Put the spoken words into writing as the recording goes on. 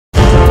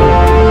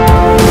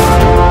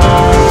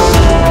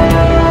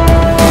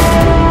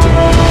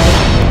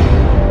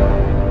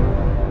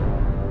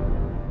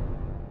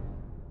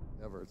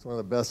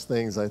of the best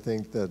things I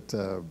think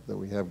that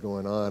we have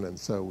going on, and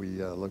so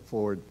we look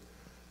forward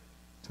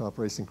to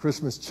Operation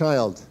Christmas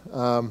Child.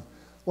 I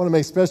want to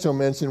make special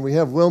mention, we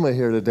have Wilma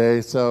here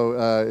today,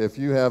 so if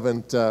you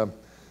haven't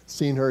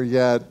seen her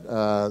yet,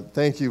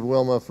 thank you,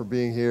 Wilma, for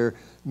being here.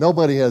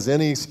 Nobody has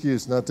any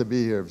excuse not to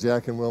be here if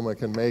Jack and Wilma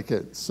can make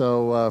it.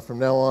 So from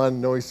now on,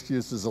 no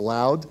excuses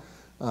allowed.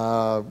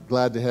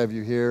 Glad to have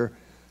you here.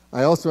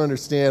 I also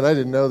understand, I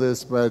didn't know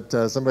this, but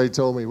somebody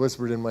told me,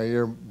 whispered in my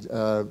ear,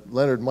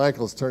 Leonard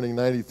Michael's turning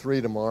 93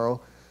 tomorrow.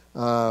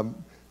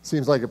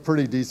 Seems like a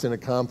pretty decent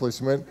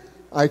accomplishment.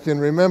 I can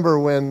remember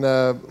when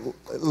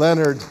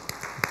Leonard,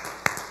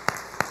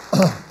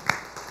 a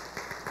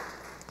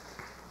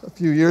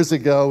few years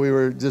ago, we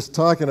were just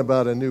talking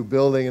about a new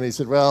building, and he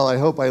said, well, I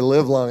hope I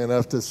live long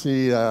enough to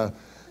see the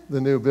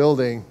new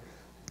building.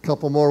 A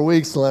couple more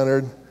weeks,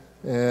 Leonard,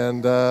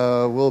 and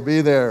we'll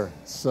be there.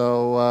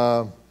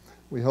 So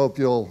we hope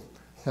you'll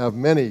have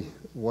many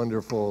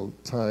wonderful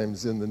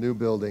times in the new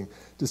building.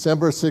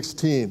 December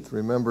 16th,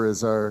 remember,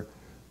 is our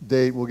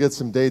date. We'll get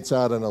some dates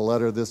out in a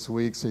letter this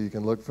week, so you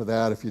can look for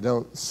that. If you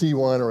don't see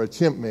one, or a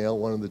chimp mail,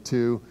 one of the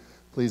two,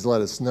 please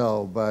let us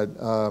know.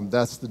 But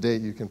that's the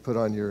date you can put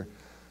on your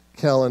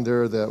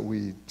calendar that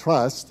we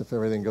trust. If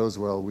everything goes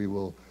well, we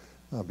will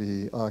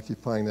be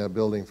occupying that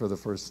building for the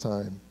first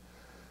time.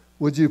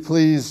 Would you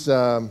please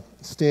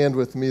stand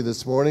with me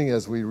this morning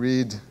as we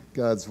read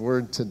God's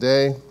Word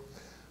today?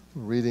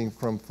 We're reading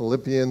from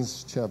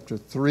Philippians chapter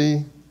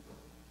 3,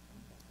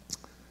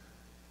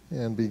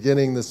 and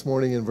beginning this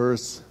morning in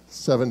verse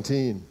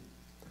 17.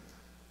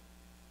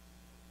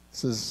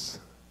 This is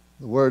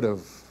the Word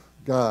of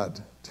God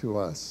to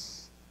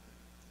us.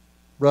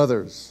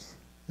 Brothers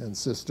and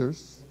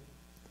sisters,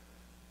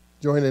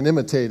 join in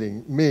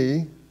imitating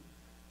me,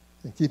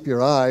 and keep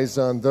your eyes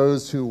on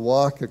those who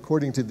walk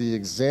according to the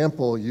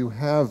example you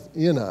have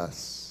in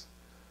us.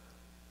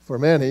 For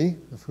many,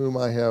 of whom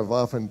I have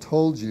often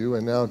told you,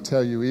 and now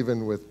tell you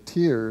even with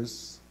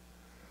tears,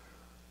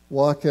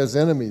 walk as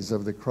enemies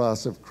of the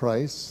cross of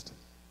Christ.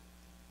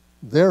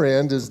 Their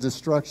end is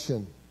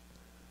destruction.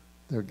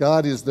 Their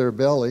God is their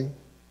belly,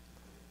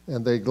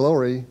 and they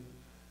glory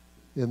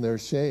in their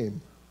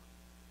shame,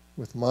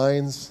 with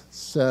minds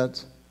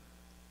set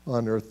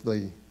on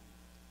earthly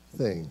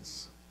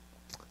things.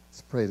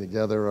 Let's pray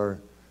together. Our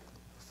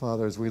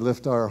Father, as we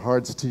lift our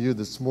hearts to you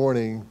this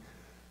morning,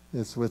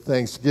 it's with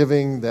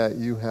thanksgiving that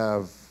you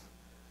have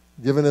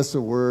given us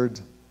a word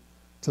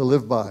to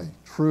live by,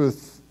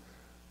 truth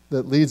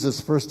that leads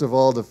us first of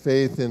all to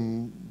faith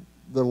in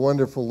the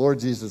wonderful Lord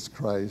Jesus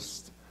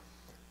Christ,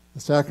 the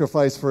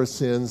sacrifice for our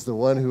sins, the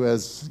one who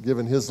has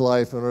given his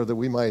life in order that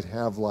we might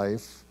have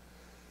life.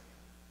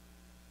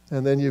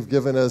 And then you've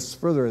given us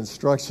further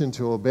instruction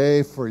to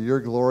obey for your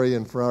glory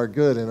and for our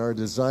good, and our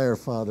desire,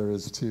 Father,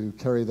 is to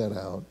carry that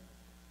out.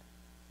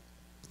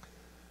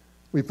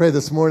 We pray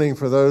this morning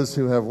for those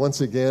who have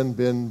once again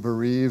been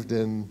bereaved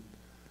in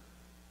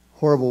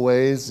horrible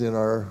ways in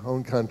our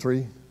own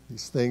country.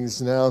 These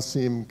things now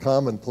seem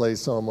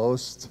commonplace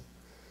almost.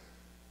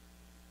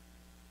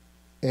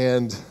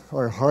 And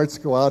our hearts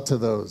go out to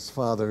those,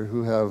 Father,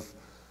 who have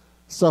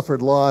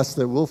suffered loss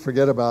that we'll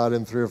forget about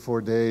in 3 or 4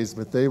 days,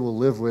 but they will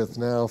live with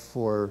now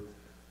for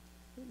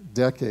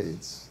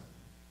decades.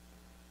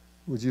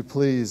 Would you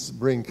please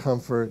bring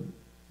comfort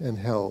and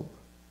help?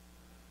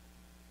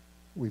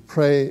 We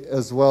pray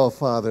as well,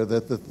 Father,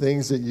 that the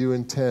things that you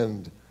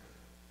intend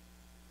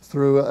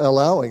through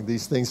allowing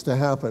these things to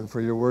happen, for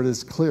your word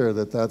is clear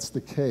that that's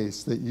the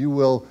case, that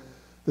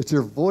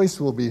your voice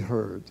will be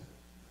heard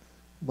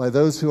by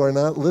those who are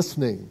not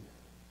listening,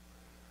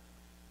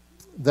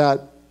 that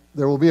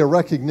there will be a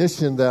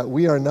recognition that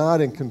we are not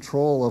in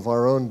control of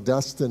our own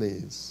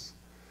destinies,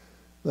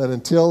 that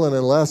until and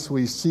unless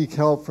we seek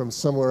help from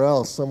somewhere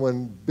else,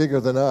 someone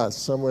bigger than us,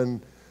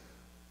 someone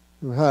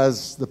who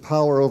has the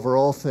power over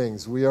all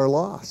things, we are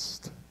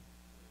lost.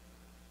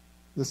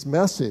 This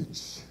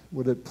message,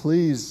 would it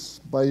please,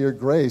 by your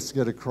grace,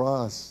 get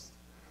across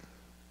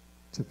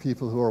to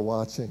people who are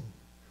watching?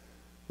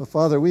 But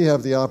Father, we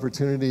have the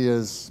opportunity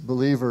as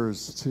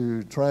believers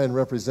to try and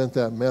represent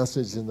that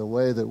message in the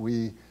way that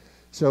we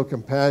show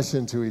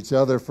compassion to each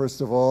other, first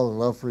of all, and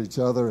love for each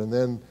other, and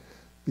then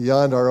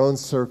beyond our own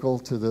circle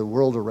to the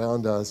world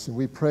around us. And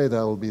we pray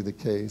that will be the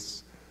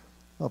case.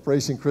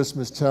 Operation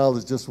Christmas Child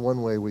is just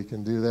one way we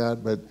can do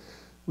that, but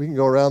we can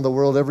go around the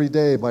world every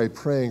day by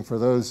praying for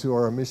those who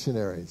are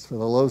missionaries, for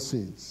the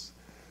Losies,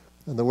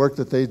 and the work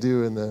that they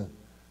do in the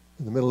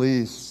Middle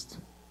East.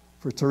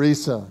 For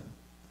Teresa,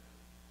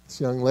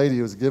 this young lady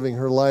who's giving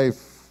her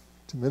life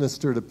to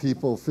minister to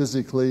people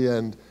physically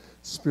and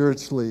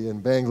spiritually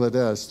in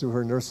Bangladesh through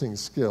her nursing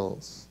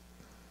skills.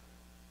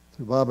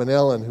 Through Bob and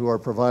Ellen, who are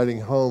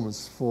providing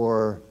homes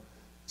for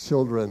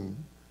children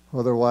who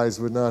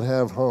otherwise would not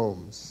have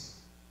homes.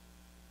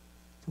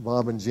 For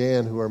Bob and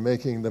Jan, who are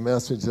making the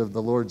message of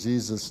the Lord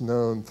Jesus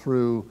known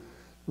through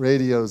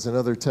radios and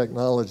other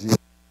technology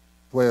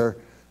where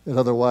it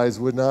otherwise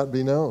would not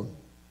be known.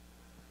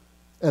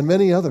 And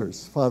many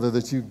others, Father,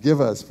 that you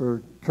give us.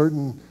 For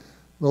Curtin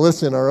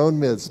Melissa in our own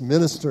midst,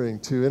 ministering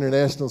to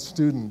international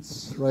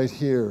students right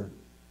here.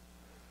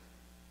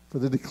 For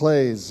the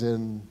DeClays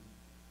in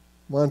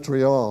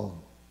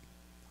Montreal,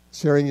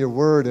 sharing your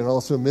word and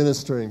also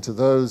ministering to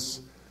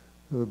those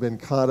who have been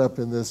caught up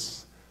in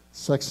this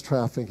sex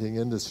trafficking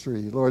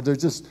industry. Lord,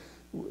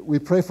 we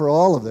pray for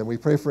all of them. We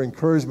pray for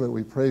encouragement.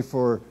 We pray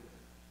for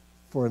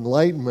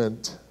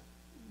enlightenment,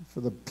 for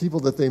the people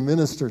that they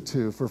minister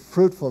to, for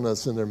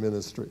fruitfulness in their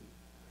ministry.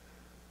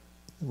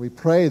 And we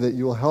pray that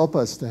you will help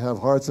us to have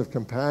hearts of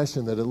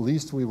compassion, that at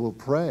least we will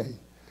pray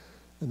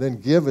and then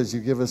give as you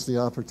give us the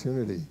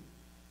opportunity.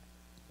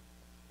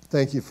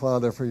 Thank you,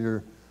 Father, for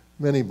your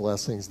many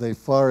blessings. They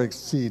far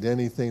exceed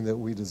anything that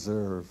we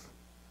deserve.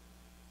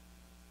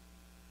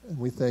 And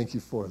we thank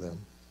you for them.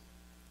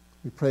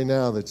 We pray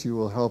now that you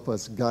will help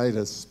us, guide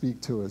us,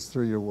 speak to us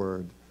through your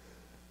word.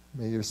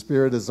 May your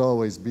Spirit, as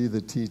always, be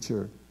the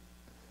teacher.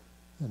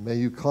 And may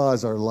you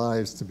cause our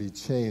lives to be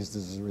changed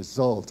as a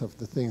result of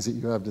the things that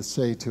you have to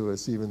say to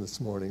us even this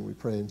morning. We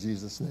pray in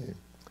Jesus' name.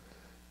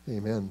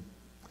 Amen.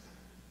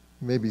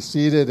 You may be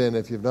seated, and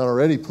if you've not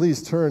already,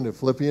 please turn to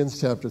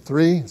Philippians chapter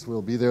 3, as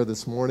we'll be there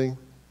this morning.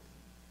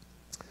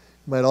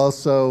 You might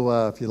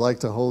also, if you'd like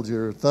to hold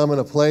your thumb in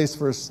a place,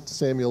 1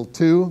 Samuel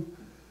 2.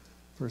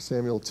 1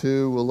 Samuel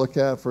 2, we'll look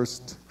at 1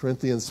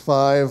 Corinthians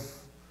 5,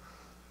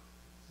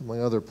 among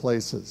other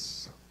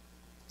places.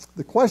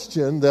 The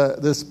question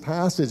that this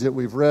passage that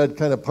we've read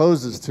kind of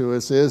poses to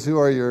us is, who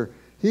are your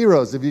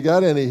heroes? Have you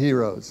got any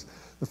heroes?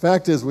 The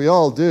fact is, we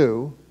all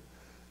do.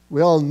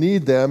 We all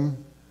need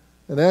them,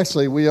 and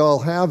actually, we all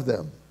have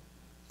them.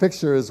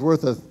 Picture is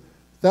worth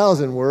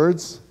 1,000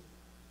 words,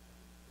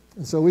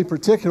 and so we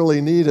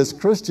particularly need, as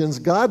Christians,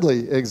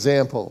 godly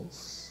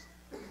examples.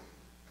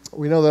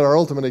 We know that our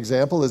ultimate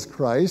example is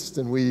Christ,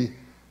 and we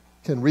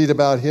can read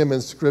about him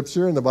in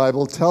Scripture, and the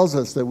Bible tells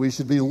us that we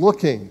should be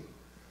looking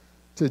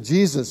to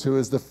Jesus, who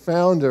is the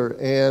founder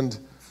and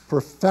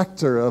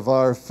perfecter of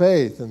our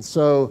faith. And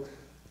so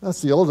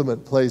that's the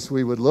ultimate place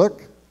we would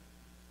look.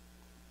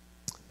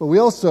 But we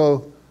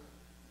also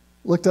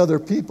look to other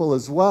people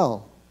as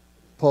well.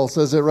 Paul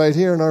says it right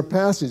here in our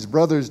passage,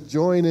 brothers,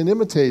 join in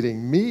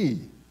imitating me.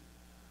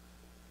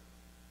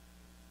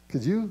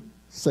 Could you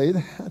say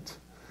that?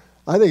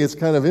 I think it's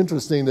kind of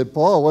interesting that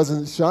Paul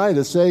wasn't shy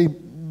to say,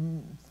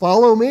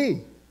 follow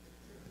me,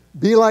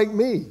 be like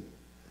me.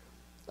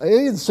 He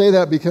didn't say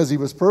that because he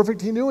was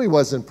perfect. He knew he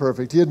wasn't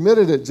perfect. He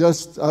admitted it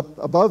just up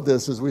above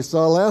this, as we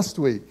saw last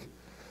week.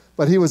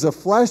 But he was a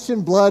flesh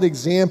and blood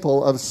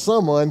example of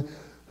someone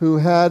who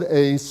had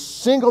a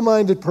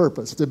single-minded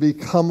purpose to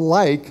become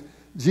like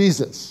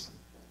Jesus.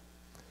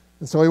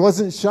 And so he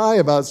wasn't shy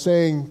about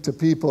saying to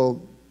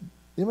people,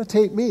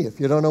 imitate me if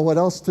you don't know what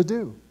else to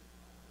do.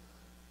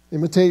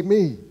 Imitate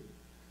me.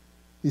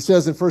 He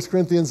says in 1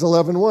 Corinthians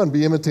 11:1,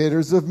 be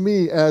imitators of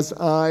me as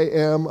I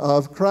am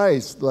of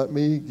Christ. Let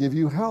me give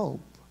you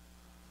help.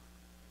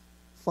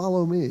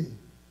 Follow me.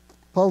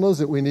 Paul knows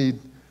that we need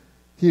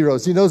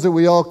heroes. He knows that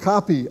we all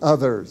copy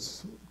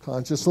others,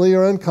 consciously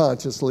or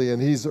unconsciously,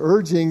 and he's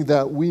urging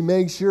that we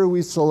make sure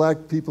we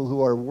select people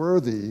who are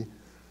worthy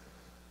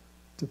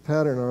to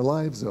pattern our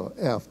lives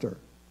after.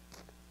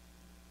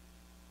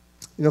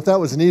 You know, if that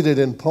was needed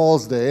in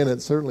Paul's day, and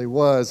it certainly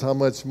was, how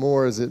much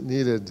more is it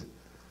needed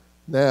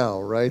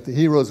now, right? The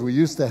heroes we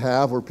used to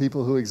have were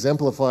people who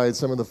exemplified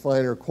some of the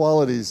finer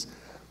qualities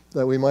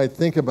that we might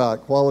think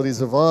about,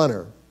 qualities of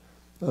honor,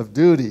 of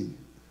duty,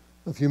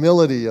 of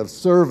humility, of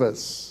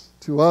service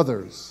to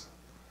others,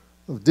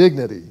 of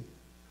dignity.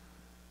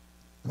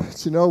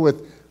 But you know,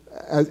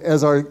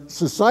 as our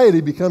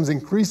society becomes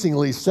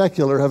increasingly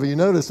secular, have you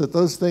noticed that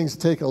those things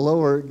keep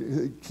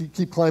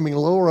climbing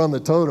lower on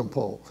the totem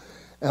pole?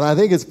 And I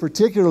think it's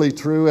particularly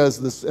true as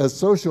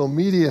social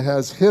media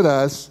has hit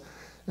us,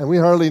 and we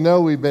hardly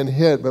know we've been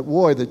hit, but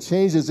boy, the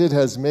changes it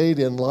has made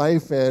in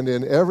life and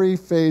in every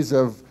phase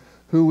of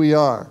who we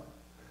are.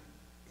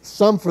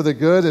 Some for the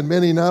good and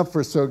many not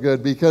for so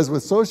good, because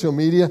with social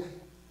media,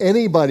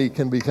 anybody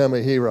can become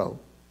a hero.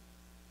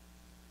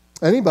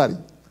 Anybody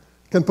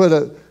can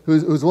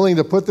who's willing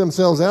to put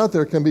themselves out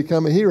there can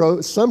become a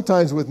hero,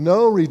 sometimes with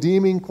no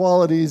redeeming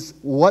qualities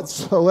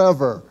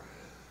whatsoever.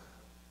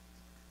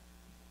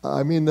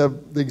 I mean, the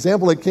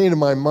example that came to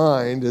my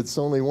mind, it's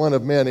only one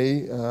of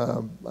many.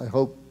 I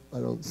hope I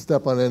don't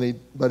step on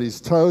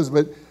anybody's toes,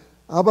 but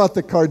how about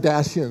the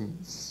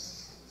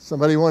Kardashians?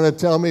 Somebody want to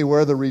tell me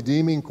where the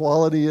redeeming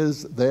quality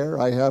is there?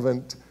 I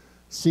haven't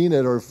seen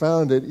it or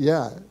found it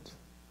yet.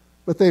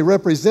 But they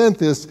represent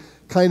this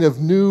kind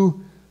of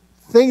new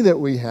thing that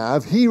we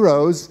have,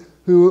 heroes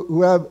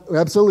who have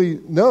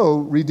absolutely no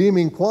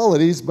redeeming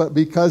qualities, but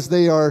because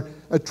they are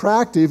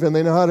attractive and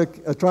they know how to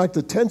attract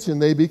attention,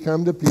 they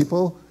become to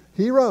people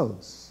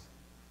heroes.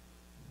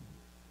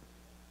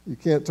 You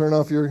can't turn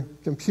off your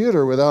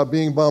computer without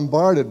being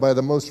bombarded by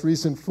the most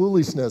recent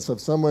foolishness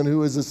of someone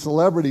who is a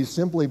celebrity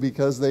simply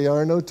because they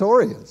are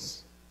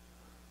notorious.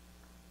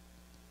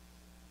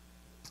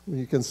 When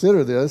you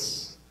consider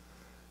this,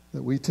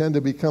 that we tend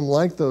to become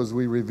like those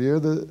we revere,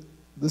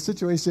 the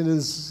situation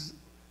is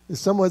is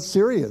somewhat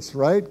serious,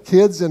 right?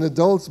 Kids and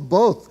adults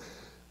both.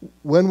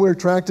 When we're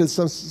attracted to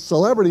some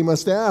celebrity,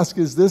 must ask,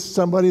 is this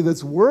somebody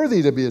that's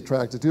worthy to be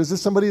attracted to? Is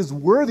this somebody who's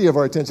worthy of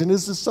our attention?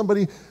 Is this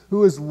somebody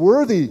who is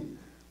worthy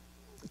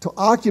to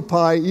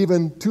occupy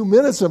even 2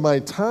 minutes of my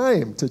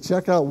time to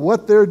check out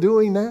what they're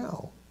doing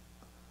now?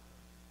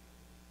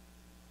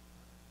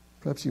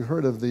 Perhaps you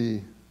heard of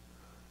the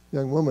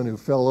young woman who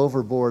fell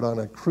overboard on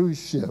a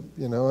cruise ship,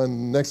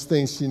 and next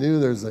thing she knew,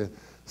 there's a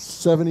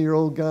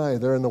 70-year-old guy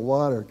there in the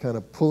water kind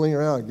of pulling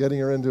her out, getting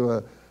her into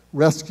a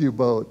rescue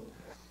boat.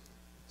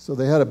 So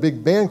they had a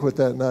big banquet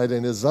that night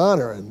in his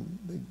honor, and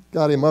they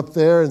got him up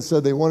there and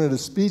said they wanted a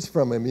speech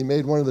from him. He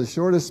made one of the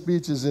shortest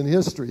speeches in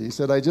history. He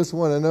said, "I just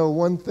want to know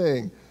one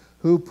thing.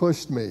 Who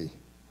pushed me?"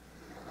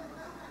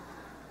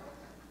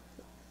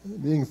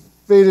 Being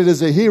fated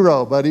as a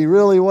hero, but he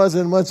really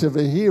wasn't much of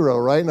a hero,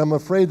 right? And I'm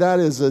afraid that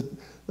is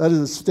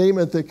a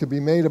statement that could be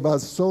made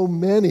about so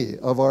many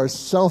of our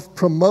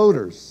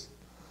self-promoters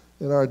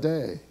in our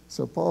day.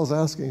 So Paul's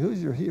asking,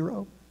 who's your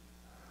hero?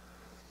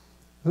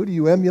 Who do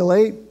you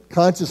emulate,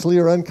 consciously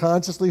or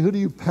unconsciously? Who do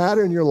you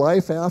pattern your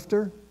life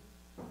after?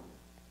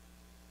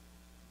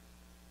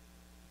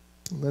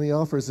 And then he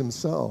offers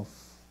himself.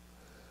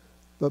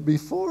 But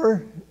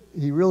before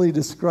he really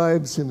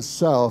describes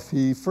himself,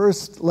 he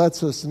first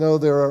lets us know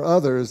there are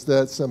others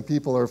that some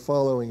people are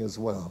following as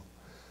well.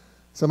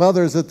 Some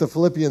others that the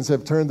Philippians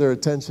have turned their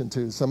attention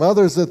to. Some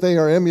others that they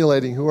are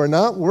emulating who are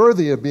not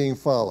worthy of being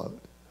followed.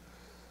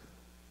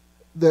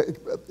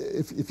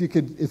 If you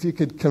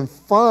could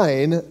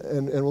confine,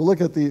 and we'll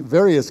look at the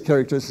various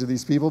characteristics of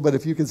these people, but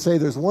if you could say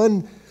there's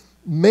one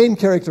main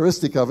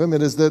characteristic of them,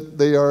 it is that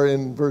they are,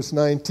 in verse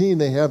 19,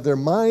 they have their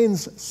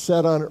minds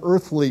set on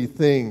earthly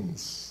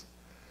things.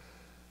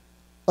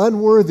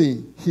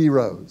 Unworthy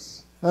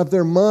heroes have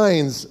their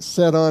minds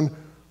set on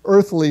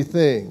earthly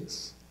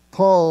things.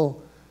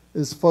 Paul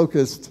is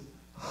focused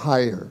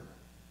higher.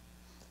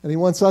 And he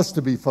wants us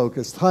to be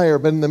focused higher,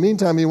 but in the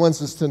meantime, he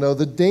wants us to know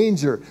the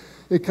danger.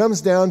 It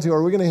comes down to,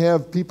 are we going to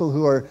have people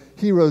who are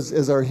heroes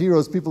as our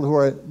heroes, people who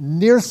are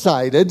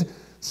nearsighted,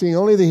 seeing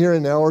only the here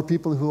and now, or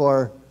people who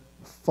are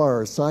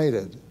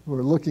far-sighted, who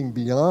are looking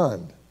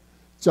beyond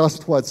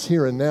just what's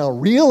here and now,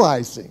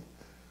 realizing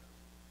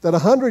that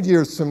 100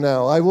 years from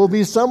now I will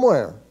be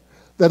somewhere,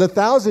 that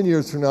 1,000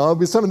 years from now I'll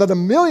be somewhere, that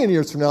 1,000,000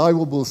 years from now I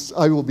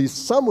will be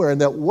somewhere, and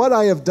that what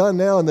I have done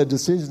now and the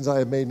decisions I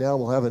have made now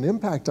will have an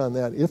impact on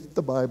that if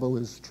the Bible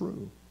is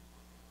true.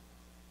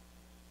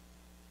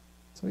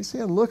 So he's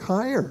saying, look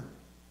higher.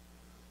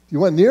 If you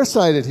want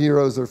nearsighted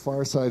heroes or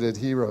farsighted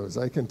heroes,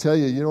 I can tell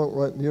you, you don't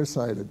want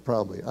nearsighted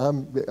probably.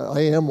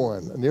 I am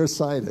one,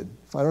 nearsighted.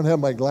 If I don't have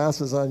my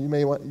glasses on,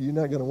 you're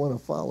not going to want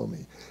to follow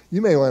me.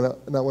 You may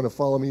not want to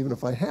follow me even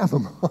if I have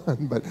them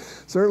on, but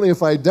certainly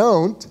if I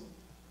don't,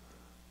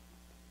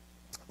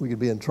 we could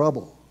be in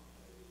trouble.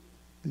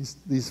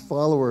 These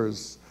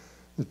followers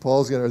that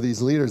or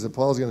these leaders that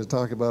Paul's going to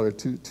talk about are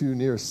too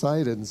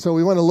nearsighted. And so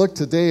we want to look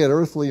today at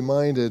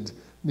earthly-minded,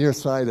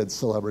 nearsighted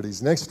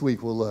celebrities. Next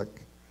week we'll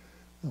look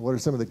at what are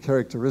some of the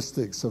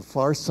characteristics of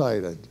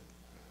farsighted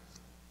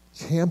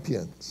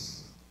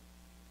champions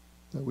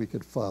that we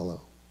could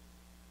follow.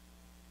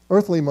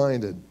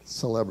 Earthly-minded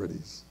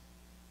celebrities.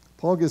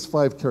 Paul gives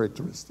 5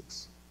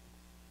 characteristics.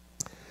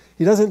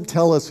 He doesn't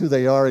tell us who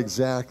they are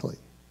exactly.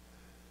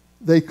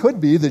 They could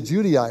be the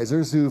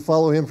Judaizers who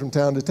follow him from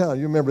town to town.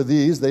 You remember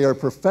these. They are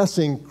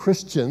professing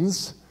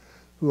Christians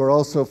who are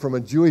also from a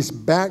Jewish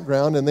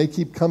background, and they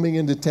keep coming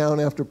into town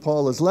after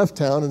Paul has left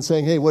town and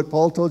saying, hey, what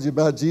Paul told you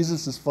about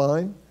Jesus is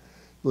fine.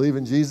 Believe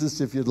in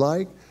Jesus if you'd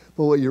like.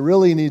 But what you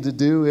really need to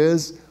do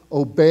is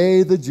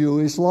obey the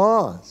Jewish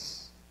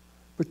laws,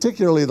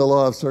 particularly the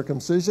law of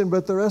circumcision,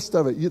 but the rest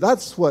of it.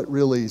 That's what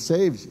really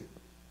saves you.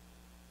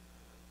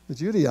 The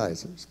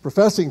Judaizers,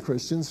 professing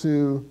Christians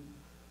who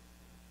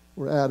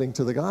were adding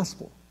to the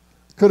gospel.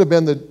 Could have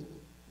been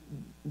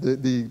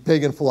the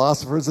pagan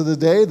philosophers of the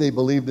day. They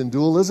believed in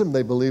dualism.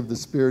 They believed the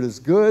spirit is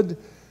good.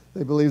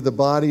 They believed the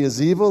body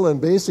is evil.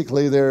 And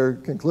basically their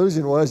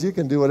conclusion was you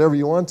can do whatever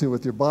you want to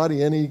with your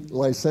body. Any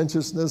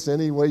licentiousness,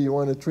 any way you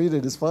want to treat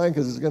it is fine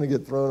because it's going to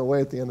get thrown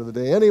away at the end of the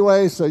day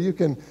anyway. So you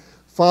can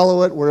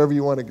follow it wherever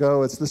you want to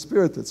go. It's the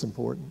spirit that's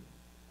important.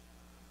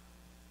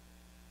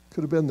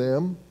 Could have been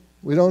them.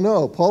 We don't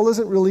know. Paul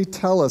doesn't really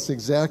tell us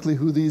exactly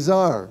who these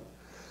are.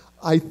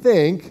 I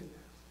think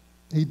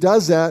he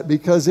does that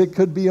because it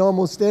could be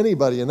almost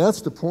anybody, and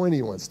that's the point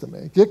he wants to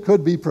make. It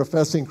could be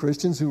professing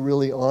Christians who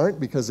really aren't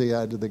because they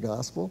add to the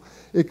gospel.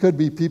 It could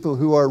be people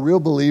who are real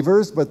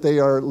believers, but they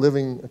are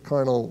living a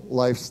carnal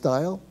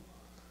lifestyle.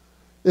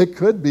 It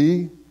could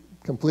be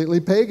completely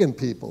pagan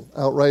people,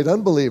 outright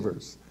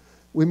unbelievers.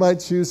 We might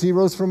choose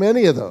heroes from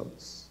any of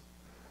those.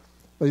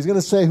 But he's going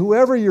to say,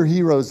 whoever your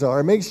heroes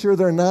are, make sure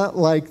they're not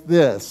like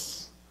this.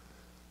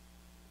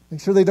 Make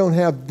sure they don't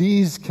have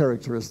these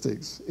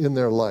characteristics in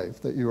their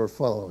life that you are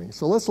following.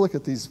 So let's look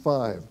at these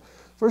 5.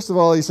 First of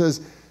all, he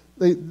says,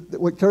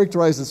 what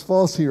characterizes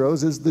false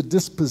heroes is the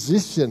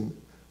disposition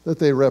that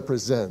they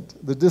represent.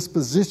 The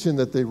disposition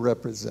that they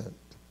represent.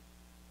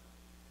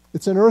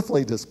 It's an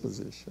earthly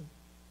disposition.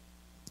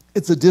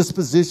 It's a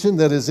disposition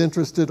that is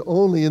interested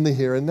only in the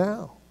here and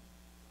now.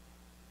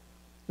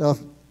 Now, if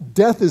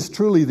death is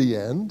truly the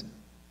end,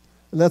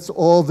 and that's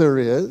all there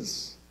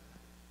is,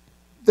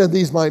 then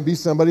these might be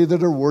somebody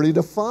that are worthy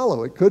to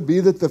follow. It could be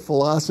that the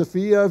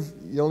philosophy of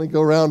you only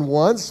go around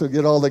once, so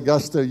get all the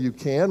gusto you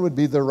can, would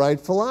be the right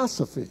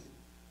philosophy.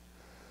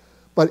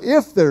 But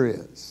if there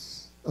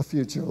is a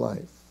future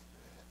life,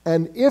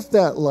 and if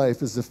that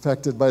life is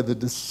affected by the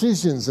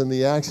decisions and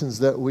the actions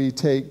that we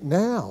take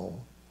now,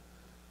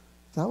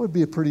 that would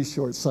be a pretty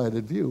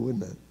short-sighted view,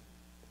 wouldn't it?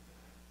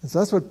 And so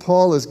that's what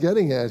Paul is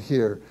getting at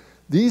here.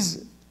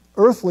 These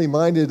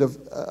earthly-minded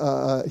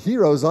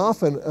heroes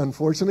often,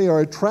 unfortunately,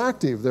 are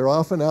attractive. They're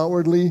often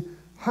outwardly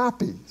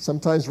happy,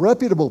 sometimes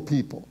reputable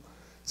people.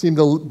 Seem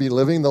to be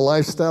living the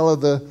lifestyle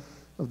of the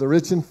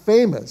rich and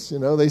famous. You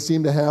know, they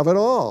seem to have it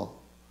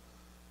all.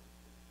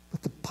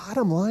 But the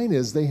bottom line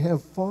is they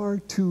have far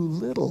too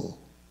little.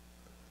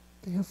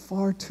 They have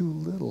far too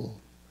little.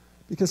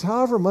 Because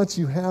however much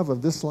you have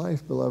of this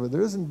life, beloved,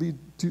 there isn't be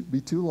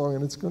too long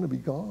and it's going to be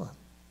gone.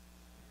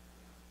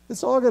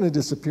 It's all going to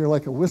disappear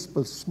like a wisp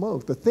of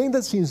smoke. The thing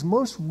that seems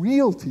most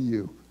real to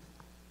you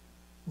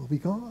will be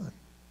gone.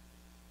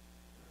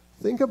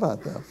 Think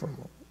about that for a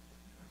moment.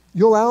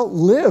 You'll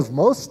outlive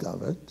most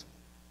of it,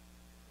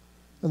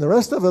 and the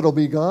rest of it will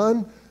be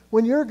gone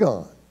when you're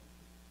gone.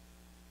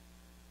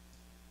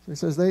 So he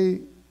says they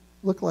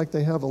look like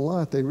they have a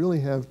lot. They really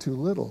have too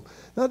little.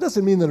 Now, that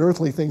doesn't mean that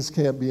earthly things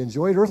can't be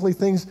enjoyed. Earthly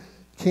things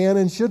can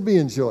and should be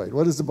enjoyed.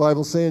 What does the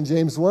Bible say in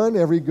James 1?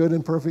 Every good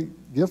and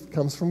perfect gift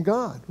comes from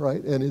God,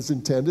 right? And is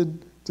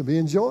intended to be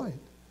enjoyed.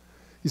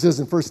 He says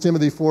in 1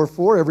 Timothy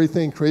 4:4,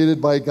 everything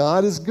created by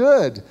God is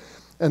good,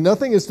 and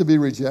nothing is to be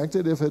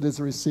rejected if it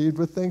is received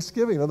with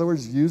thanksgiving. In other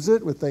words, use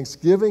it with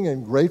thanksgiving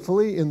and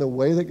gratefully in the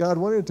way that God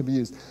wanted it to be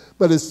used.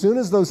 But as soon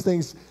as those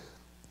things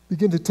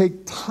begin to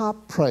take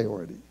top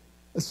priority,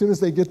 as soon as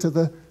they get to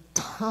the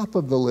top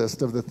of the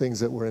list of the things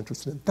that we're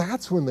interested in,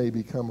 that's when they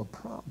become a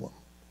problem.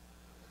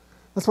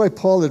 That's why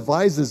Paul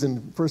advises in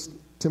 1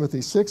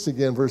 Timothy 6,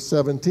 again, verse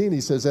 17,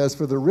 he says, as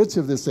for the rich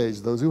of this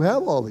age, those who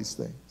have all these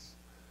things,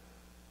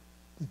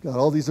 they've got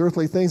all these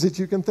earthly things that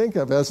you can think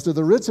of. As to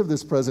the rich of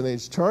this present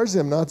age, charge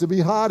them not to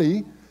be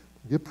haughty,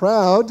 get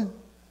proud,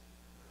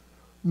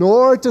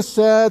 nor to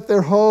set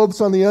their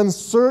hopes on the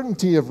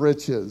uncertainty of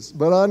riches,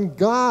 but on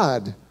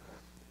God,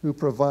 who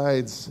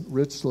provides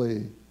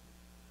richly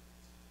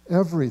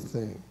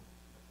everything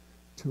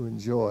to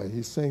enjoy.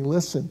 He's saying,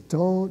 listen,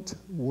 don't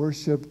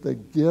worship the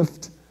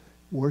gift,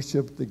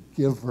 worship the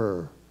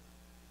giver.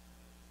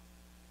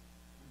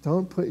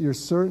 Don't put your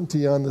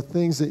certainty on the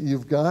things that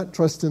you've got.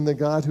 Trust in the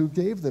God who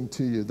gave them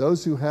to you.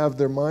 Those who have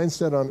their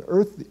mindset on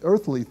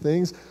earthly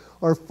things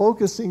are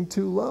focusing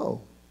too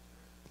low.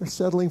 They're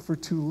settling for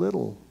too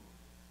little.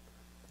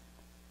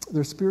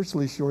 They're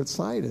spiritually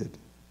short-sighted.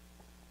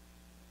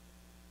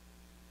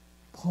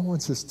 Paul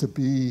wants us to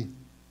be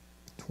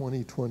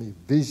 2020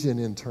 vision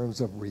in terms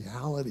of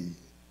reality.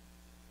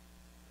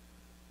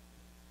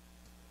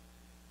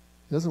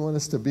 He doesn't want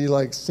us to be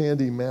like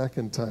Sandy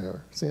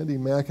McIntyre. Sandy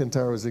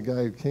McIntyre was a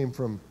guy who came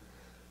from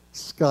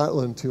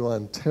Scotland to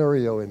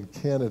Ontario in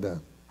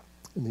Canada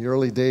in the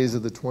early days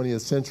of the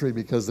 20th century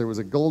because there was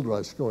a gold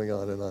rush going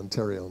on in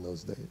Ontario in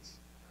those days.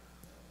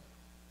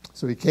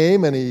 So he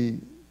came and he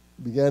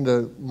began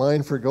to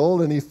mine for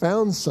gold and he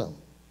found some.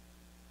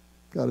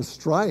 Got a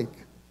strike.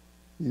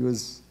 He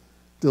was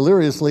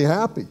deliriously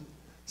happy.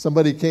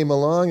 Somebody came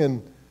along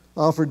and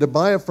offered to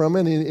buy it from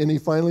him, and he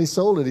finally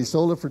sold it. He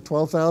sold it for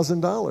 $12,000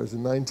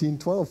 in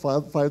 1912.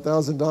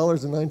 $5,000 in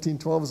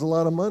 1912 is a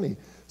lot of money.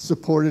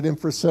 Supported him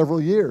for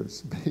several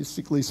years.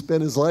 Basically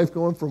spent his life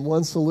going from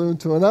one saloon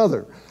to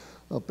another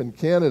up in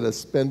Canada,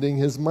 spending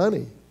his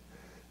money.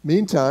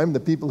 Meantime, the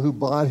people who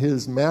bought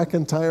his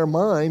McIntyre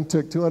mine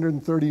took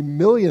 $230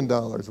 million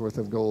worth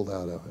of gold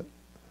out of it.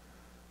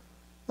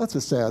 That's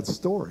a sad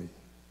story.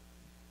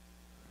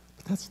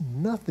 But that's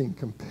nothing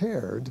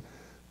compared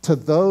to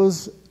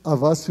those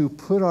of us who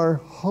put our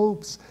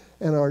hopes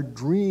and our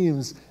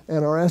dreams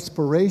and our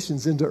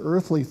aspirations into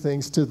earthly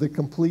things to the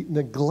complete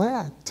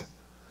neglect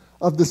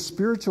of the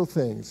spiritual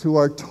things, who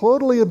are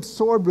totally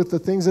absorbed with the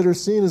things that are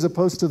seen as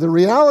opposed to the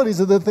realities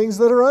of the things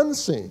that are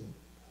unseen.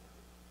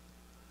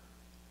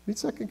 Read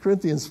 2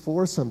 Corinthians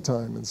 4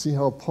 sometime and see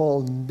how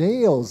Paul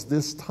nails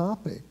this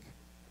topic,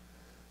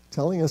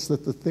 telling us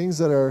that the things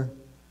that are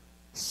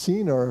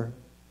seen are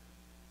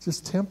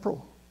just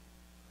temporal.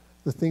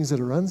 The things that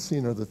are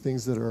unseen are the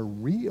things that are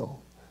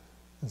real.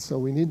 And so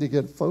we need to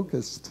get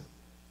focused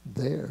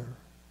there,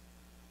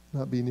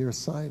 not be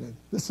nearsighted.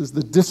 This is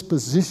the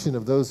disposition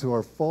of those who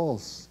are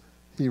false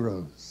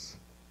heroes.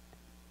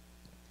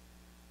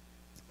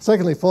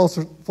 Secondly,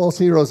 false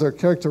heroes are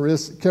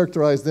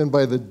characterized then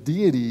by the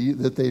deity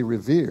that they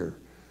revere.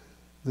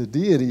 The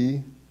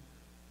deity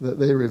that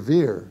they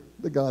revere,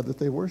 the God that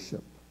they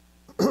worship.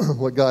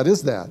 What God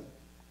is that?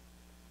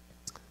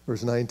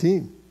 Verse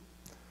 19.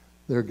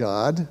 Their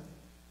God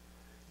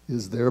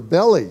is their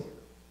belly.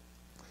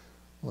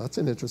 Well, that's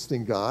an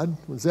interesting God.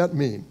 What does that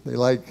mean? They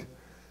like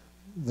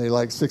They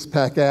like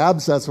six-pack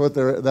abs. That's what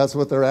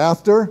they're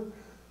after.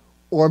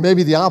 Or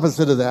maybe the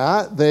opposite of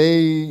that.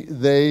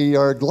 They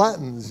are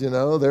gluttons.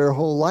 Their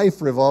whole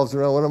life revolves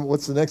around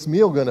what's the next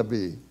meal going to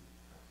be.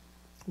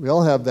 We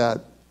all have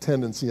that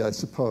tendency, I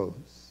suppose.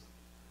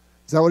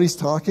 Is that what he's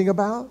talking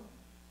about?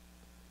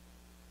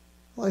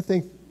 Well, I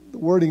think the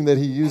wording that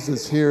he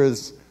uses here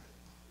is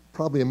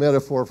probably a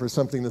metaphor for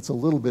something that's a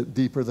little bit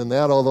deeper than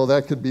that, although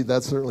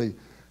that certainly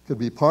could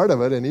be part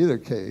of it in either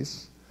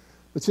case.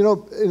 But in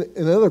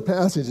another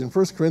passage in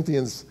 1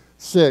 Corinthians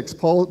 6,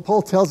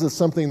 Paul tells us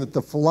something that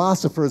the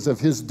philosophers of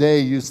his day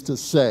used to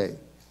say.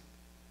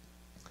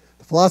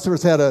 The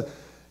philosophers had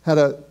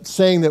a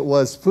saying that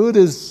was, food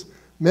is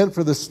meant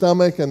for the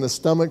stomach and the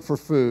stomach for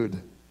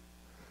food.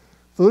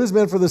 Food is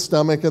meant for the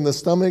stomach and the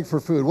stomach for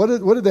food. What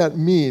did that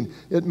mean?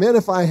 It meant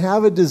if I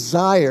have a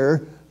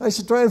desire, I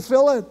should try and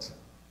fill it.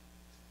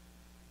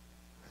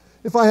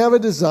 If I have a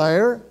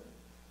desire,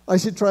 I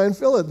should try and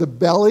fill it. The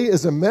belly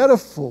is a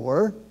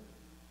metaphor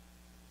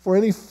for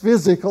any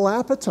physical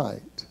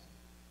appetite.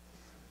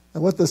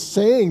 And what the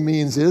saying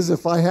means is,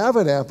 if I have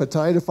an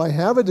appetite, if I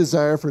have a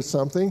desire for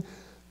something,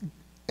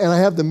 and I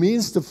have the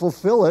means to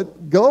fulfill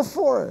it, go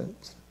for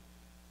it.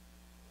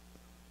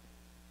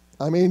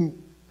 I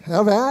mean,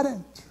 have at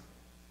it.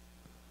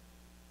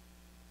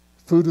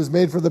 Food was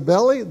made for the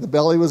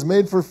belly was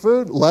made for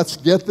food. Let's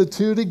get the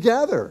two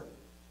together.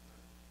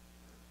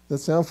 Does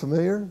that sound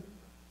familiar?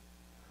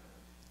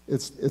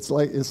 It's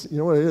you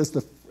know what it is?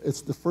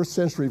 It's the first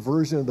century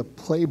version of the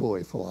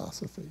Playboy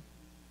philosophy.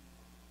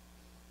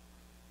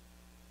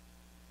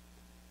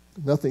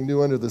 Nothing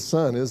new under the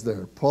sun, is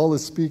there? Paul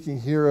is speaking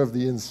here of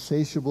the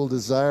insatiable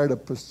desire to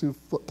pursue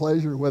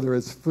pleasure, whether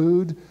it's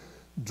food,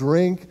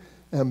 drink,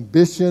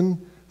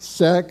 ambition,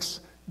 sex,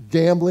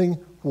 gambling,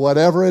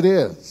 whatever it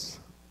is.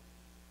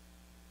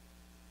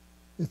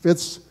 If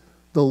it's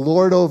the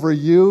Lord over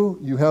you,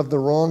 you have the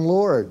wrong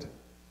Lord.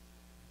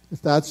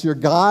 If that's your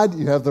God,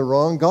 you have the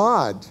wrong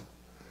God.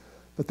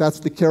 But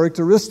that's the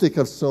characteristic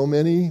of so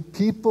many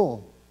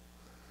people,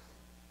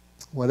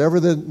 whatever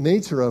the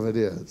nature of it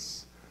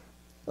is.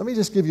 Let me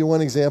just give you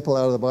one example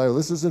out of the Bible.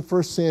 This is in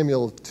 1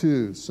 Samuel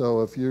 2.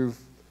 So if you've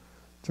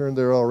turned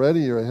there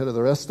already, you're ahead of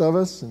the rest of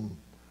us, and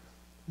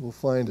we'll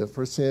find it.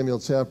 1 Samuel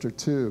chapter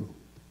 2.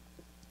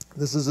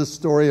 This is a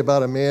story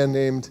about a man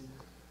named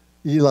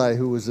Eli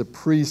who was a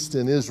priest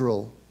in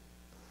Israel.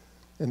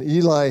 And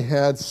Eli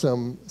had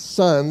some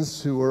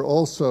sons who were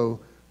also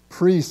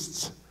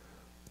priests,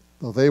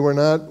 though they were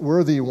not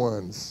worthy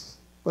ones.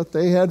 But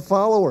they had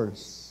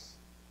followers.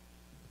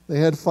 They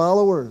had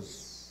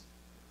followers.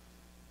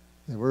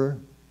 They were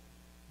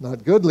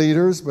not good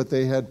leaders, but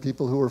they had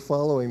people who were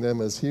following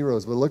them as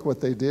heroes. But look what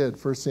they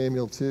did. 1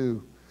 Samuel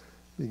 2,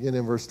 begin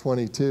in verse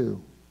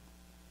 22.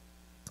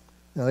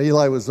 Now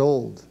Eli was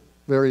old,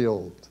 very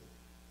old.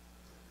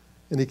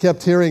 And he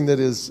kept hearing that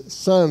his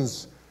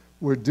sons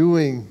were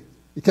doing,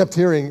 he kept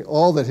hearing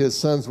all that his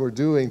sons were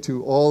doing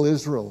to all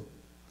Israel,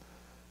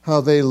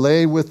 how they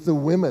lay with the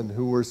women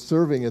who were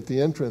serving at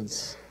the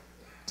entrance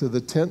to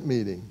the tent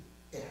meeting.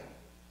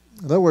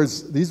 In other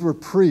words, these were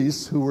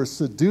priests who were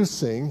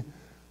seducing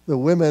the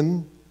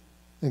women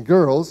and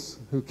girls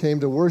who came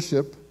to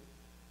worship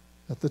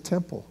at the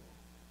temple.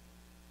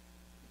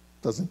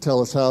 Doesn't tell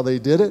us how they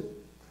did it.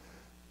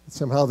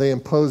 Somehow they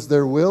imposed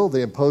their will,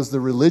 they imposed their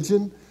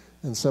religion,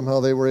 and somehow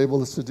they were able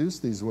to seduce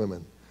these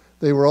women.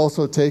 They were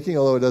also taking,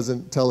 although it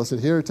doesn't tell us it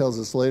here, it tells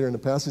us later in the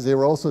passage, they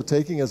were also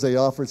taking, as they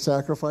offered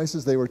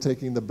sacrifices, they were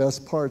taking the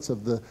best parts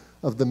of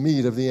the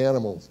meat of the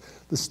animals,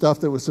 the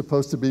stuff that was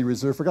supposed to be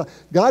reserved for God.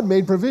 God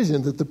made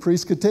provision that the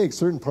priest could take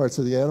certain parts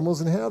of the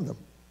animals and have them.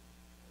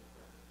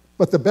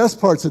 But the best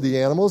parts of the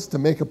animals, to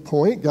make a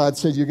point, God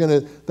said,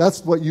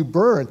 that's what you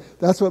burn.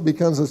 That's what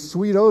becomes a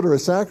sweet odor, a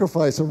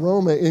sacrifice,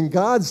 aroma in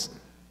God's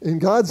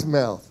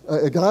mouth,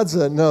 God's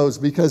nose,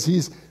 because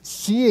he's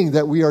seeing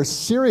that we are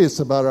serious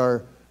about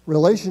our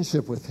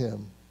relationship with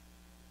him.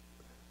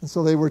 And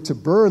so they were to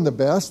burn the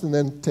best and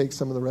then take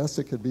some of the rest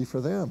that could be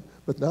for them.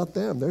 But not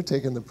them. They're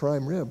taking the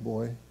prime rib,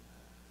 boy.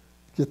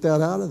 Get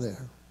that out of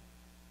there.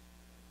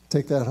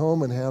 Take that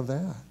home and have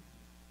that.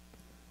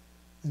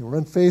 They were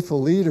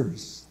unfaithful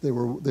leaders.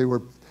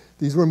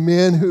 These were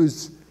men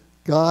whose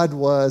God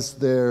was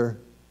their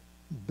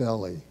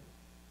belly.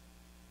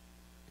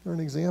 They're an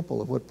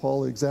example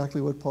of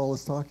exactly what Paul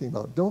is talking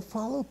about. Don't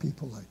follow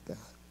people like that.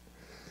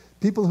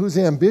 People whose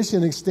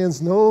ambition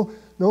extends no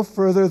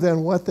further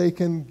than what they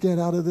can get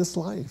out of this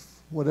life,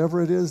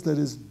 whatever it is that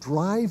is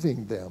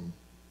driving them.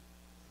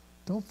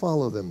 Don't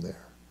follow them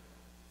there.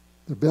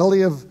 The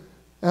belly of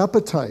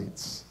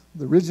appetites,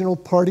 the original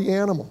party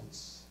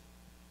animals.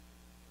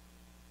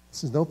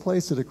 This is no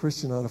place that a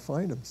Christian ought to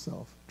find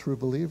himself, true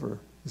believer.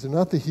 These are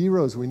not the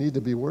heroes we need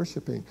to be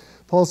worshiping.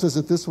 Paul says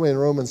it this way in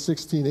Romans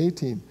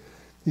 16:18.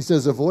 He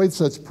says, avoid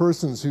such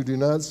persons who do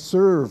not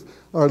serve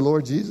our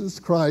Lord Jesus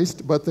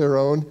Christ, but their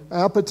own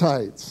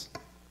appetites.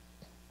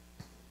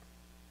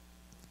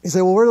 You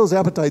say, well, where do those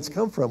appetites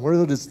come from? Where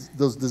do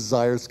those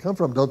desires come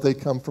from? Don't they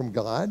come from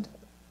God?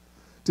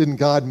 Didn't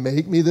God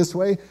make me this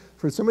way?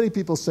 For so many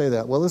people say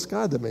that, well, it's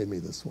God that made me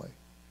this way.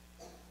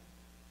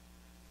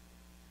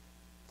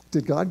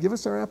 Did God give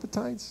us our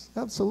appetites?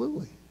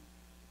 Absolutely.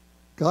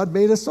 God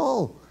made us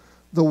all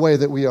the way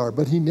that we are,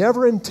 but he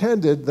never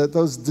intended that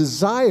those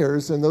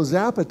desires and those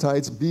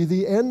appetites be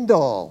the end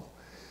all.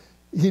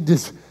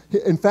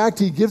 In fact,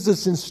 he gives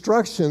us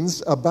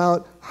instructions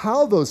about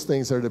how those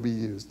things are to be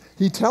used.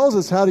 He tells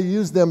us how to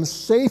use them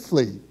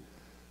safely,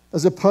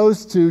 as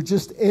opposed to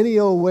just any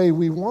old way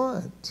we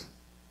want.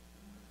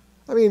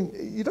 I mean,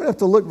 you don't have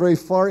to look very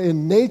far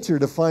in nature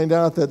to find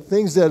out that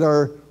things that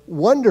are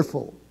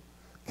wonderful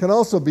can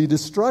also be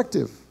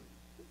destructive.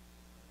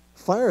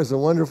 Fire is a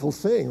wonderful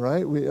thing,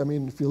 right?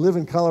 If you live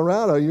in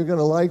Colorado, you're going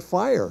to like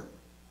fire.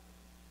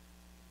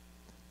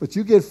 But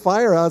you get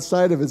fire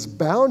outside of its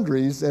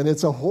boundaries, and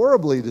it's a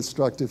horribly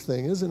destructive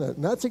thing, isn't it?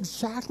 And that's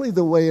exactly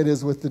the way it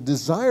is with the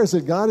desires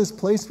that God has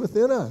placed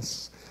within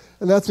us.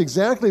 And that's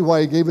exactly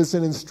why he gave us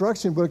an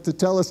instruction book to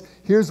tell us,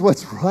 here's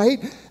what's right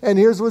and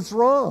here's what's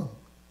wrong.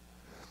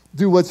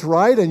 Do what's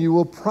right and you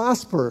will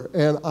prosper,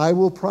 and I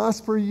will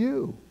prosper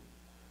you.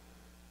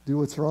 Do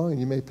what's wrong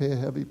and you may pay a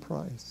heavy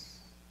price.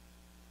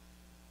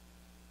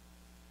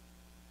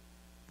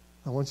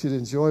 I want you to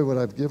enjoy what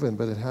I've given,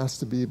 but it has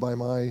to be by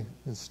my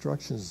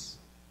instructions.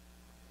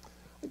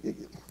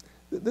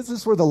 This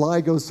is where the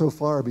lie goes so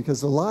far,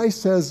 because the lie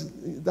says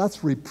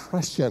that's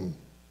repression.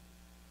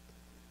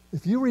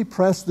 If you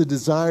repress the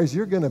desires,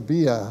 you're going to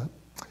be an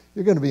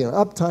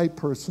uptight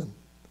person.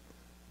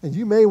 And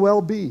you may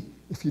well be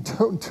if you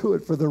don't do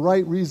it for the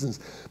right reasons.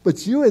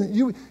 But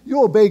you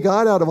obey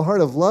God out of a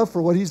heart of love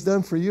for what he's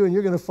done for you, and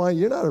you're going to find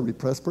you're not a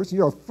repressed person.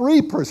 You're a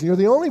free person. You're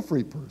the only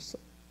free person.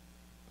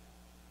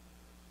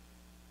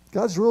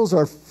 God's rules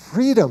are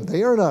freedom.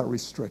 They are not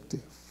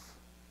restrictive.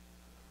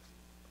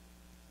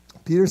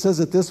 Peter says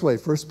it this way,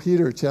 1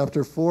 Peter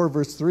chapter 4,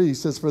 verse 3, he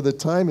says, for the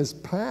time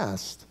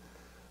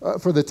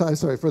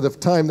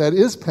that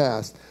is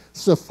past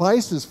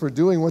suffices for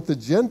doing what the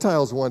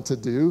Gentiles want to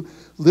do,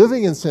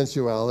 living in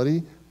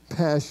sensuality,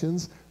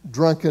 passions,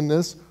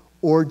 drunkenness,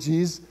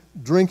 orgies,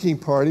 drinking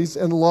parties,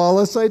 and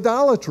lawless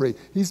idolatry.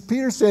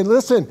 Peter's saying,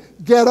 listen,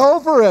 get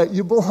over it.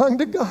 You belong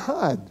to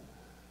God.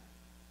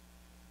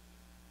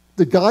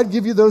 Did God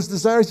give you those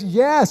desires?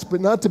 Yes,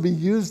 but not to be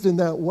used in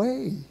that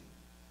way.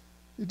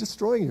 You're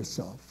destroying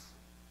yourself.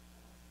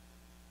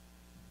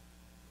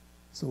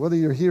 So whether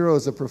your hero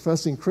is a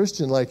professing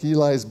Christian like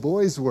Eli's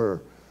boys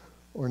were,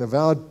 or an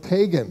avowed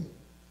pagan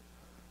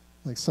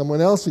like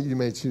someone else that you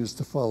may choose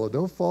to follow,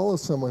 don't follow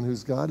someone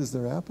whose God is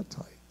their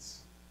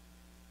appetites.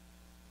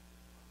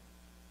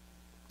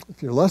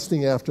 If you're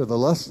lusting after the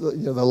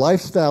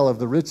lifestyle of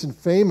the rich and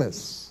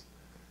famous,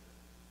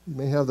 you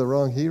may have the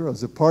wrong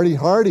heroes. If party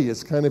hardy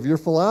is kind of your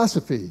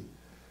philosophy,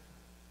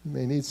 you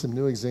may need some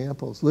new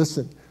examples.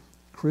 Listen,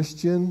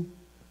 Christian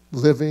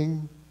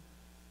living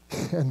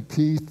can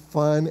be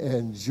fun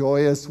and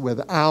joyous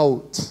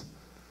without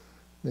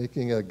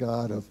making a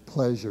God of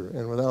pleasure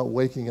and without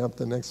waking up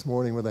the next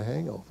morning with a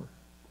hangover.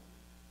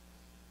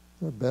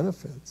 There are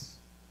benefits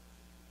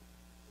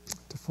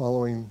to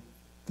following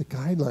the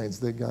guidelines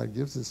that God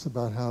gives us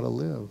about how to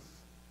live.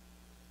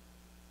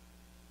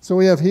 So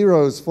we have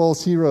heroes,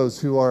 false heroes,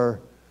 who are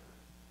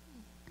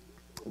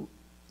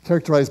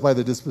characterized by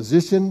the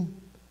disposition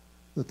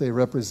that they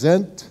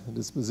represent, a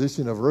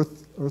disposition of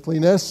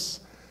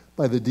earthliness,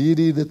 by the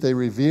deity that they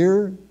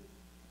revere,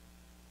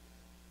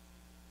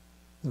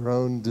 their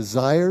own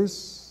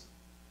desires,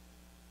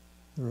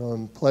 their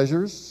own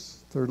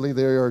pleasures. Thirdly,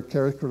 they are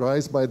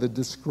characterized by the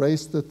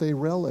disgrace that they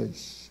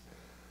relish.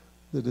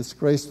 The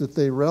disgrace that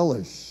they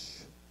relish.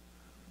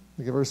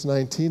 Look at verse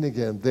 19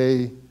 again.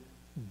 They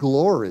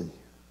glory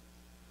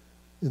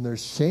in their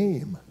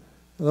shame.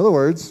 In other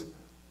words,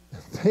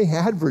 they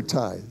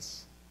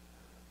advertise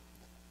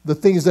the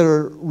things that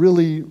are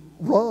really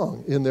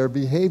wrong in their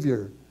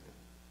behavior.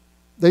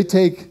 They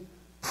take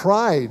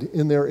pride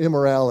in their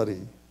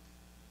immorality.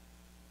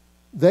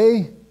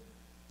 They,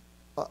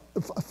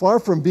 far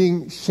from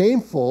being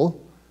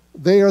shameful,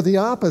 they are the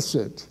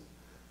opposite.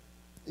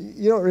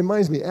 You know, it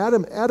reminds me,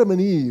 Adam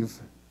and Eve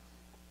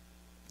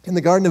in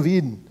the Garden of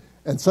Eden,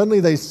 and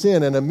suddenly they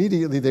sin, and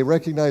immediately they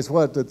recognize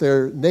what? That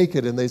they're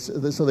naked, and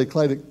so they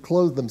try to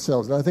clothe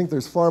themselves. And I think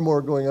there's far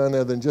more going on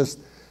there than just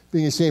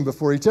being ashamed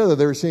before each other.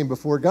 They're ashamed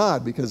before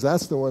God, because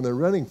that's the one they're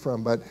running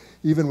from. But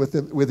even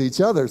with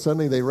each other,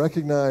 suddenly they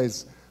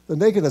recognize the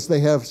nakedness. They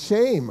have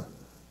shame.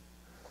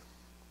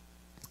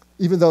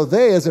 Even though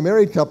they, as a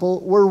married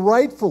couple, were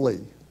rightfully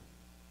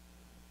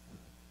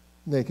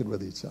naked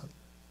with each other.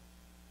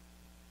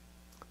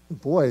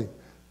 Boy,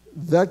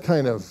 that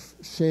kind of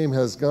shame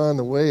has gone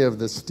the way of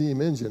the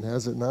steam engine,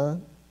 has it not?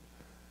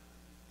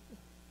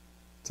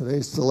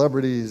 Today's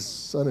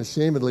celebrities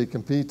unashamedly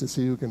compete to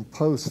see who can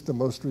post the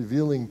most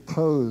revealing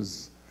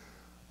pose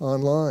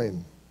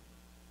online.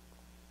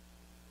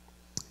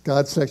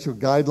 God's sexual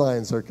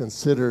guidelines are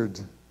considered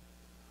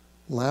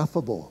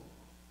laughable,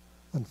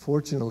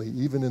 unfortunately,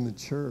 even in the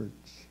church.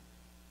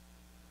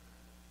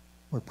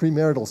 Where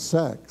premarital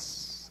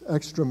sex,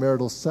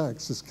 extramarital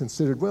sex is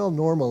considered, well,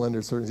 normal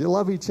under certain. You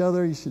love each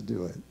other, you should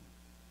do it.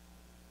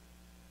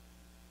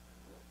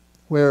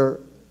 Where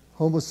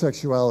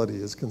homosexuality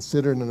is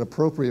considered an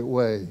appropriate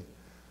way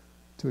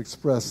to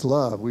express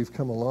love, we've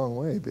come a long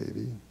way,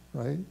 baby,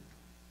 right?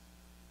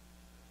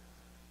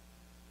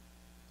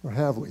 Or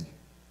have we?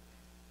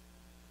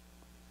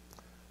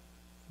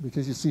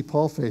 Because you see,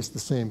 Paul faced the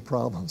same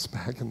problems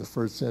back in the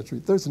first century.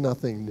 There's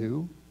nothing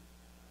new.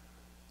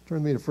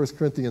 Turn me to 1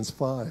 Corinthians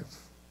 5.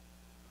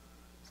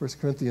 1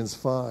 Corinthians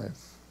 5.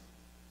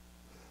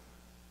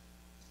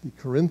 The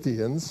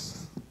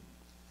Corinthians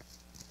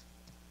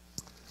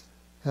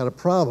had a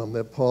problem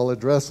that Paul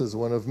addresses,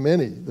 one of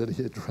many that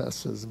he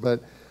addresses.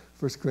 But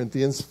 1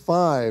 Corinthians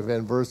 5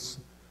 and verse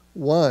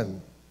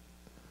 1,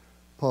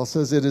 Paul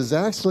says, "It is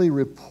actually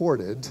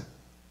reported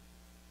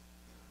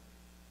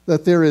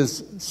that there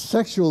is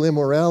sexual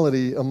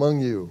immorality among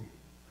you,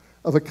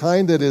 of a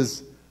kind that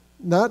is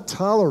not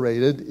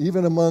tolerated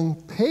even among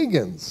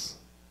pagans.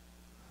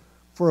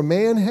 For a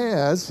man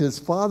has his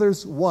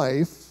father's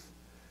wife,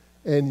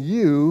 and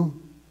you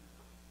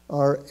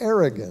are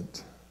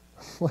arrogant."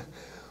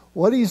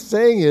 What he's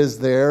saying is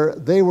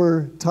they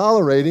were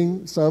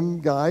tolerating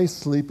some guy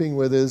sleeping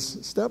with his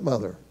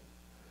stepmother,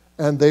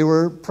 and they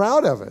were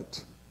proud of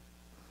it.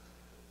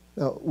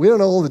 Now, we don't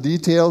know all the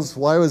details.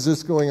 Why was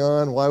this going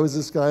on? Why was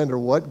this guy under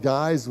what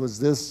guise was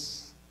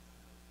this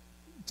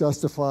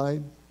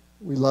justified?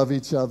 We love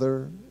each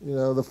other. You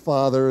know, the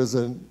father is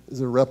a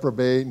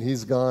reprobate, and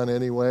he's gone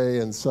anyway,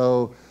 and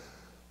so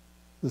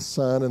the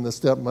son and the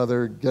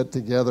stepmother get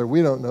together.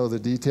 We don't know the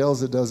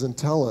details. It doesn't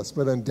tell us.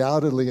 But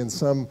undoubtedly, in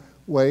some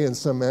way, in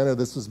some manner,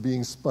 this was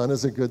being spun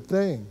as a good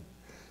thing.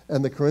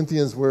 And the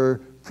Corinthians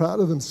were proud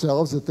of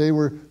themselves that they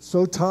were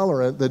so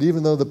tolerant that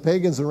even though the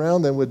pagans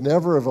around them would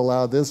never have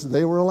allowed this,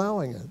 they were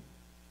allowing it.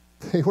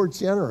 They were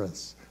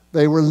generous.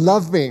 They were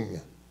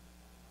loving.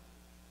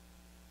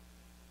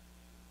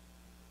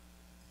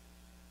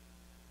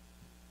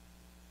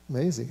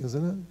 Amazing,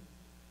 isn't it?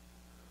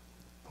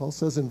 Paul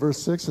says in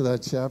verse 6 of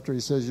that chapter, he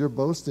says, your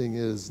boasting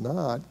is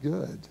not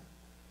good.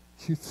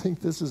 You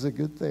think this is a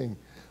good thing.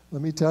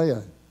 Let me tell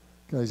you,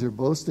 guys, your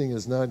boasting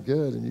is not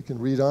good, and you can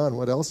read on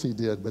what else he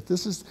did. But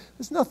there's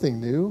nothing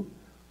new.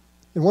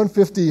 In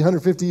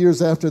 150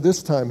 years after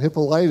this time,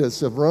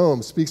 Hippolytus of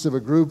Rome speaks of a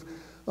group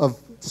of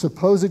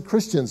supposed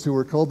Christians who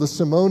were called the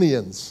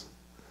Simonians.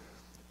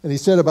 And he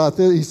said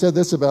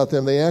this about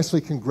them: they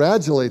actually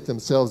congratulate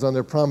themselves on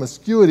their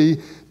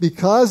promiscuity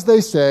because they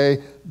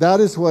say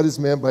that is what is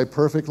meant by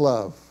perfect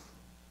love.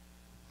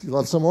 If you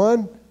love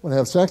someone, want to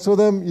have sex with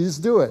them, you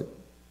just do it.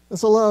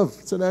 That's a love.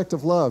 It's an act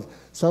of love.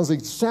 Sounds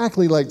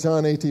exactly like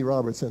John A.T.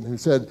 Robertson, who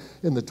said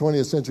in the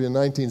 20th century, in the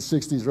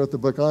 1960s, wrote the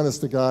book Honest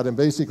to God, and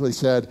basically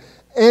said,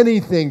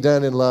 anything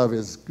done in love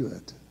is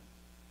good.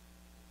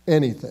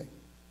 Anything.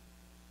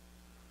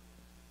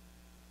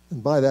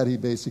 And by that, he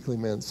basically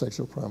meant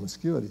sexual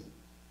promiscuity.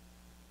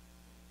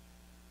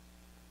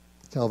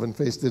 Calvin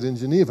faced it in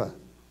Geneva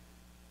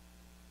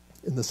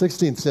in the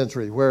 16th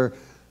century, where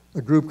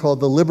a group called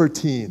the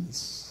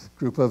Libertines, a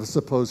group of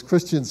supposed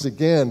Christians,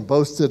 again,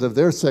 boasted of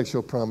their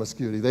sexual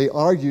promiscuity. They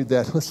argued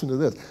that, listen to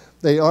this,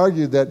 they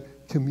argued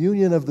that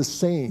communion of the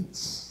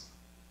saints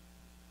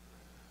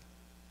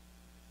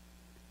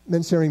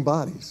meant sharing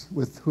bodies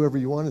with whoever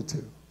you wanted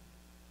to.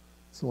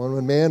 So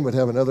one man would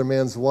have another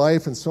man's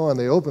wife and so on.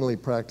 They openly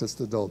practiced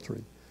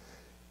adultery.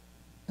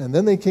 And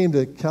then they came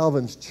to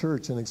Calvin's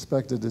church and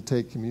expected to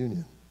take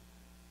communion.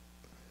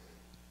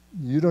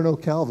 You don't know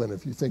Calvin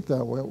if you think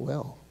that went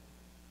well.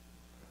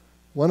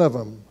 One of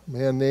them, a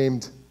man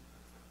named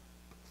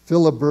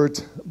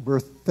Philibert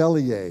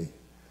Berthelier,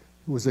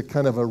 who was a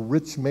kind of a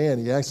rich man.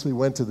 He actually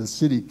went to the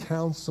city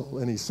council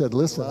and he said,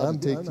 listen, I'm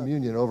taking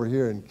communion over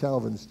here in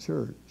Calvin's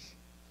church.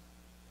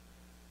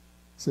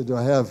 He said,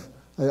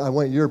 I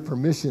want your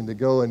permission to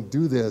go and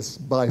do this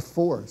by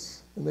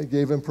force. And they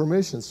gave him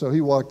permission. So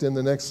he walked in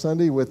the next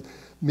Sunday with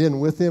men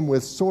with him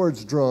with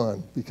swords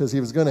drawn because he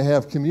was going to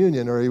have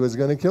communion or he was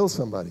going to kill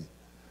somebody.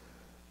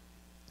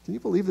 Can you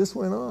believe this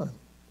went on?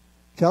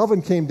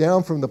 Calvin came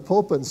down from the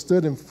pulpit and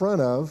stood in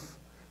front of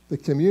the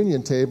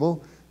communion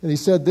table, and he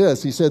said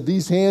this. He said,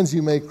 these hands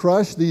you may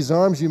crush, these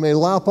arms you may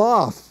lop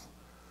off.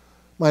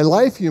 My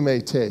life you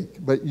may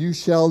take, but you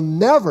shall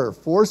never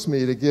force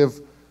me to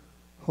give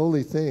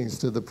holy things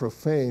to the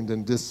profaned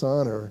and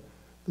dishonor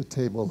the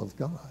table of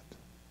God.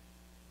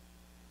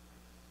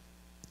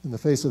 In the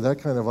face of that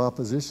kind of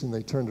opposition,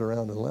 they turned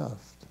around and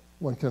left.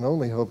 One can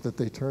only hope that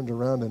they turned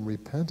around and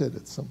repented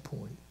at some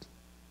point.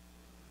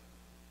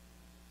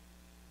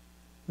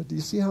 But do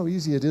you see how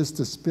easy it is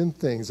to spin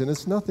things? And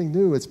it's nothing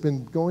new. It's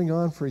been going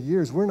on for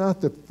years. We're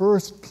not the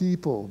first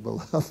people,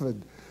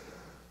 beloved.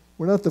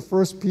 We're not the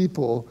first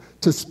people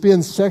to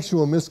spin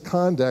sexual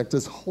misconduct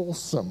as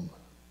wholesome.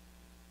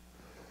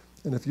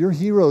 And if your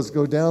heroes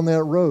go down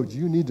that road,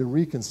 you need to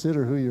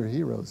reconsider who your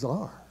heroes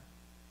are.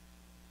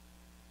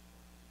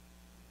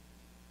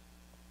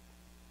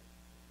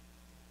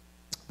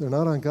 They're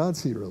not on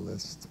God's hero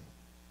list.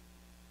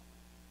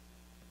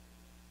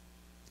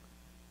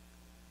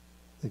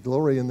 They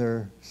glory in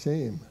their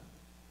shame.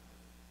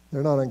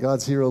 They're not on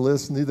God's hero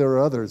list, neither are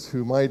others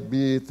who might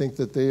think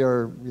that they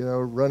are,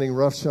 running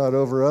roughshod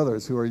over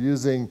others, who are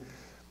using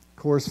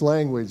coarse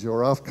language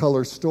or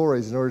off-color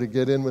stories in order to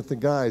get in with the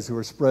guys who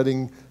are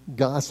spreading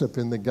gossip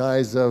in the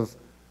guise of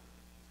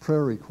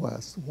prayer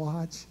requests.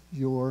 Watch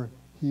your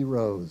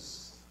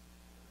heroes.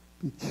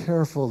 Be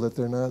careful that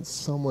they're not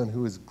someone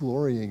who is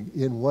glorying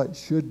in what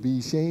should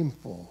be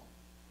shameful.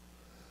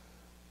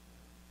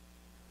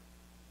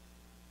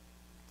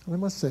 And I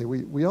must say,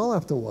 we all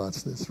have to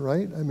watch this,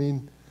 right? I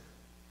mean,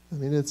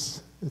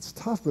 it's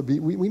tough, but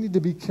we need to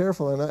be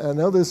careful. And I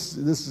know this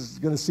is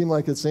going to seem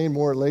like it's aimed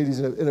more at ladies,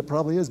 and it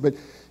probably is, but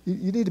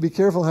you need to be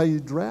careful how you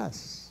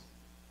dress.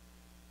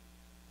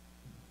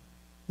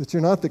 That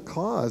you're not the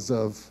cause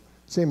of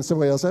shaming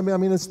somebody else. I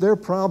mean, it's their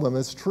problem,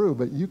 it's true,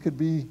 but you could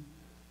be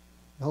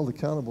held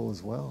accountable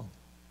as well.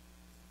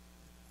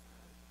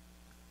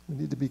 We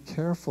need to be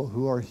careful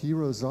who our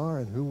heroes are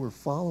and who we're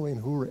following,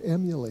 who we're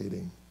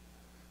emulating,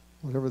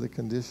 whatever the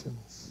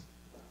conditions.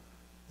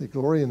 They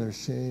glory in their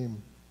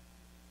shame.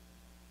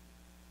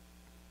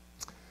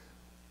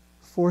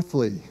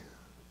 Fourthly,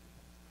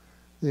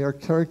 they are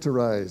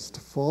characterized,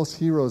 false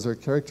heroes are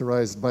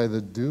characterized by the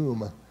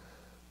doom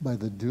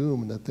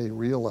that they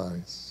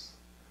realize.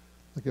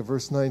 Look at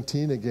verse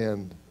 19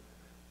 again.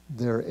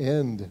 Their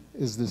end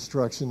is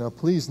destruction. Now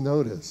please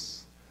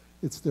notice,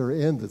 it's their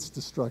end that's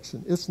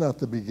destruction. It's not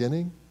the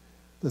beginning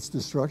that's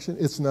destruction.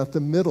 It's not the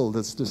middle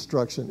that's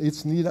destruction.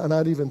 It's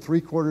not even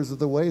 3/4 of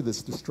the way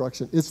that's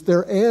destruction. It's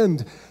their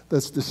end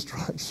that's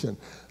destruction.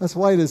 That's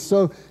why it is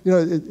so,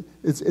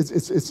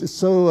 it's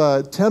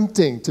so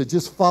tempting to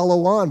just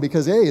follow on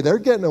because, hey, they're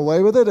getting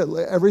away with it.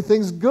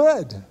 Everything's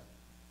good.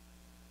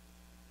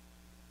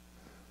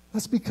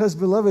 That's because,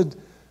 beloved,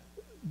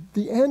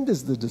 the end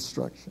is the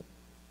destruction.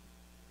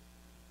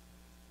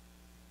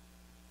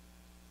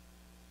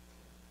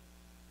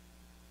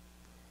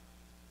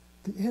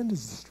 The end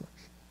is destruction.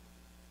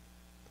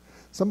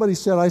 Somebody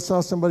said, I saw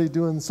somebody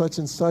doing such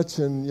and such,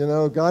 and,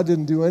 God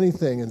didn't do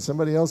anything. And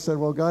somebody else said,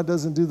 well, God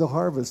doesn't do the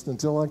harvest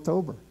until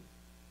October.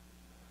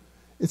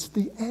 It's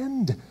the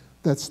end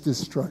that's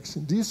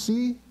destruction. Do you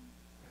see?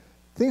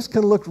 Things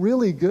can look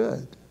really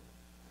good.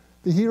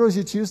 The heroes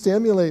you choose to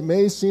emulate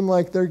may seem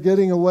like they're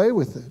getting away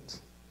with it.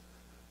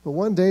 But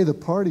one day the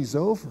party's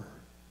over.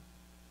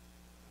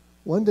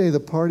 One day the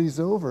party's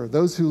over.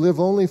 Those who live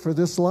only for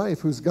this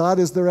life, whose God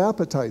is their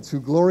appetites, who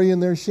glory in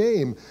their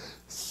shame,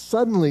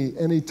 suddenly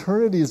an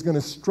eternity is going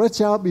to stretch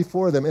out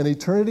before them, an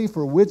eternity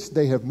for which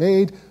they have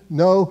made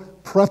no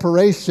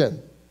preparation.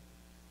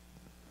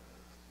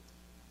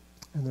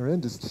 And their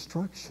end is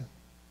destruction.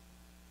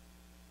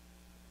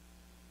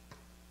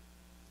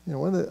 I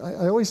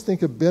always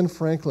think of Ben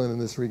Franklin in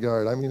this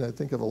regard. I mean, I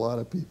think of a lot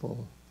of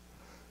people.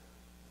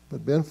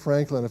 But Ben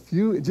Franklin,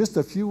 just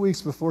a few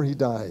weeks before he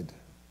died,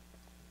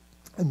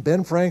 and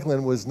Ben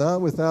Franklin was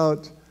not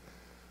without,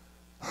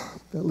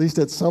 at least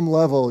at some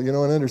level, an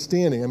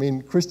understanding. I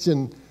mean,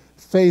 Christian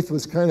faith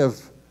was kind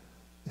of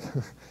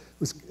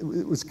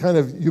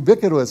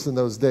ubiquitous in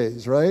those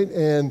days, right?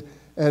 And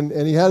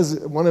he has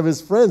one of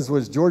his friends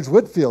was George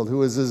Whitefield, who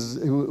was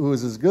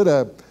as good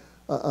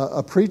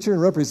a preacher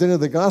and representative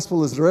of the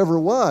gospel as there ever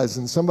was.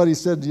 And somebody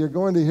said, "You're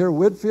going to hear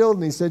Whitefield?"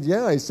 And he said,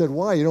 "Yeah." He said,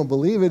 "Why? You don't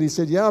believe it?" He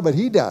said, "Yeah, but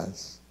he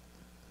does."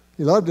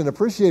 He loved and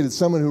appreciated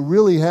someone who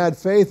really had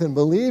faith and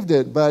believed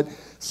it, but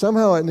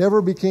somehow it never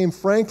became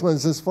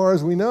Franklin's as far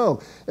as we know.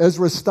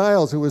 Ezra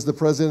Stiles, who was the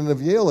president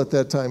of Yale at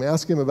that time,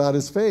 asked him about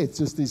his faith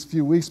just these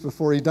few weeks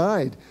before he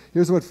died.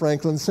 Here's what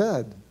Franklin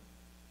said.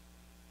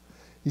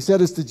 He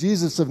said, "As to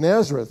Jesus of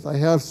Nazareth, I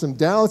have some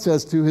doubts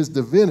as to his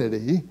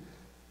divinity,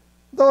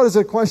 though it is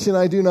a question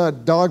I do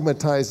not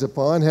dogmatize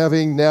upon,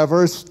 having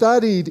never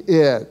studied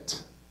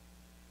it.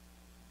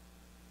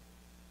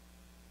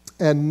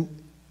 And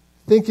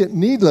think it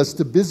needless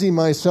to busy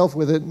myself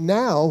with it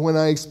now when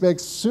I expect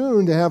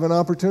soon to have an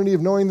opportunity of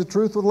knowing the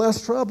truth with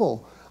less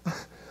trouble."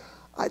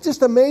 It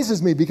just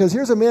amazes me because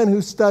here's a man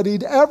who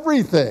studied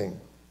everything.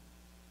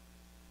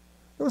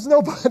 There was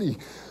nobody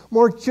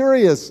more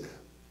curious,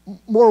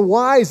 more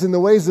wise in the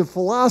ways of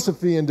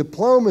philosophy and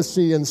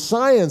diplomacy and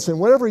science and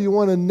whatever you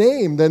want to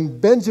name than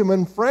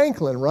Benjamin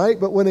Franklin, right?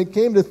 But when it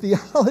came to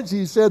theology,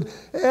 he said,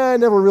 I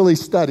never really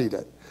studied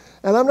it.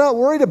 And I'm not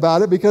worried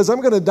about it because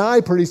I'm going to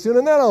die pretty soon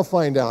and then I'll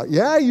find out.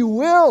 Yeah, you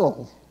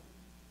will.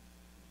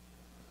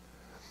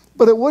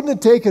 But it wouldn't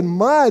have taken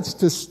much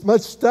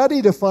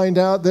study to find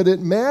out that it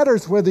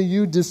matters whether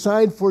you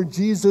decide for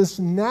Jesus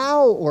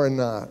now or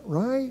not,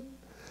 right?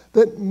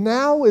 That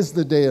now is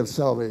the day of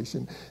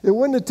salvation. It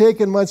wouldn't have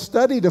taken much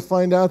study to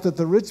find out that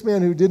the rich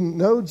man who didn't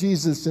know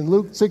Jesus in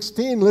Luke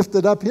 16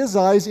 lifted up his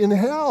eyes in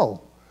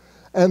hell.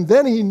 And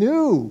then he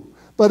knew,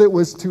 but it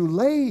was too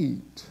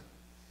late.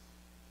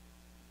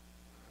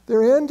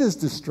 Their end is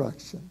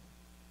destruction.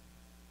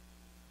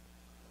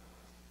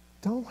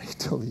 Don't wait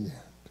till the end.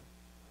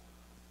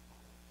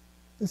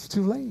 It's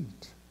too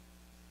late.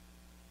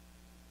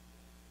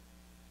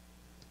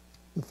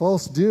 The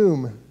false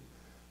doom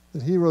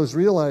that heroes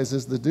realize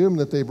is the doom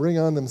that they bring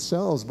on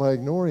themselves by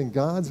ignoring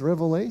God's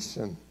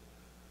revelation.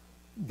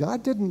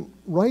 God didn't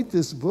write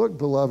this book,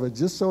 beloved,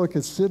 just so it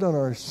could sit on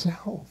our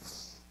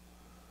shelves.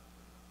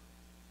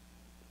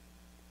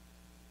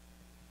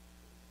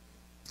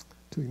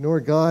 To ignore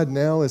God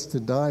now is to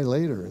die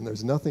later, and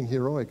there's nothing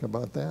heroic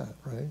about that,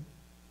 right?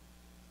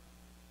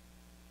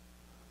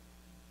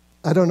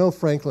 I don't know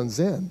Franklin's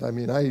end. I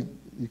mean,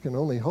 you can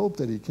only hope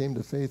that he came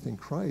to faith in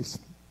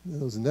Christ in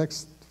those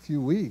next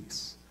few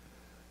weeks.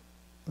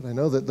 But I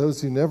know that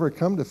those who never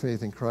come to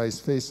faith in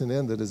Christ face an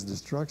end that is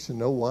destruction.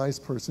 No wise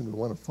person would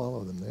want to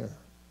follow them there.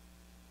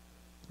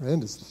 Their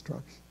end is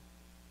destruction.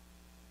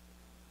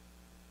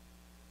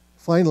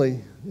 Finally,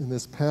 in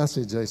this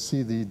passage, I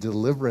see the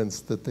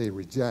deliverance that they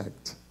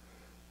reject.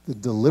 The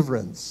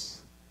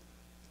deliverance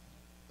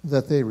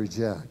that they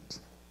reject.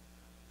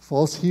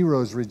 False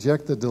heroes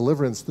reject the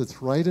deliverance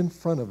that's right in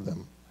front of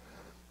them.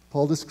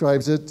 Paul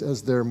describes it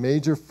as their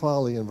major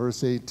folly in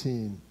verse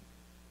 18.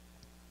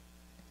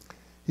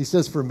 He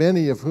says, "For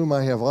many of whom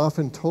I have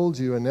often told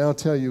you and now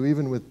tell you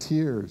even with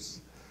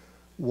tears,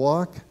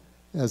 walk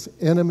as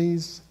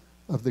enemies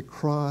of the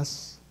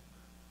cross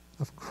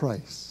of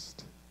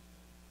Christ."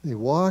 They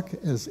walk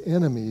as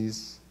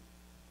enemies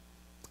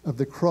of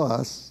the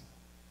cross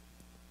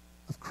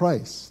of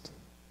Christ.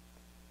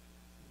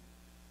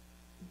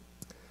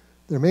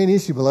 Their main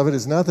issue, beloved,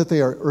 is not that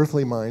they are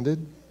earthly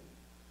minded.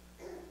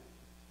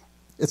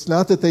 It's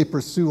not that they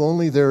pursue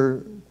only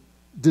their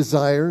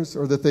desires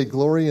or that they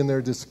glory in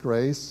their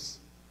disgrace.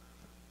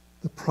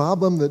 The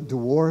problem that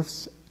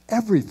dwarfs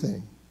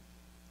everything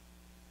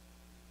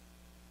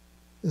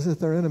is that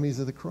they're enemies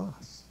of the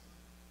cross.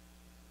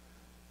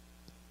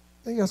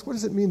 And you ask, what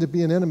does it mean to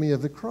be an enemy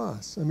of the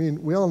cross? I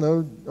mean, we all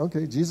know,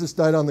 okay, Jesus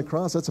died on the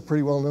cross. That's a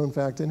pretty well-known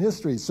fact in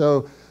history.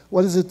 So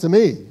what is it to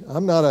me?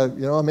 I'm not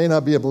I may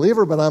not be a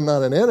believer, but I'm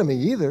not an enemy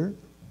either.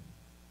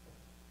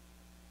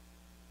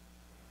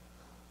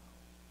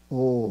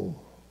 Oh,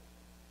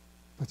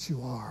 but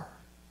you are.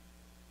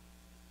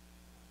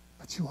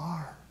 But you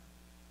are.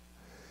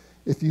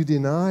 If you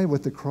deny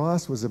what the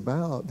cross was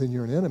about, then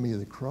you're an enemy of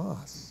the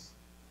cross.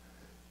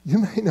 You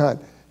may not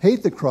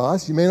hate the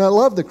cross. You may not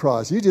love the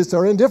cross. You just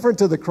are indifferent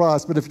to the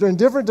cross. But if you're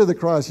indifferent to the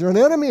cross, you're an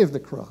enemy of the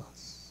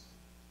cross.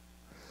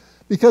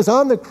 Because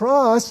on the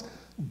cross,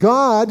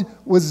 God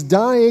was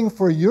dying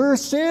for your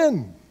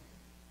sin.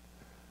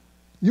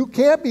 You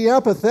can't be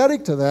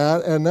apathetic to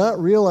that and not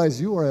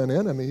realize you are an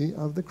enemy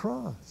of the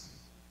cross.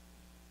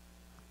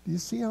 Do you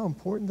see how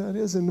important that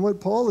is? And what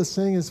Paul is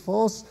saying is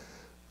false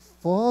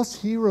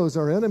heroes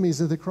are enemies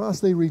of the cross.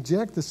 They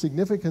reject the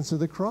significance of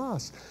the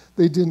cross.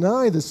 They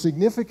deny the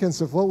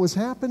significance of what was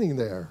happening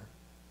there.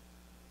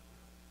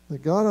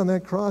 That God on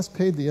that cross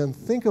paid the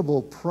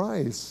unthinkable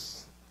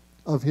price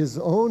of his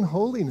own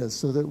holiness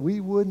so that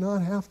we would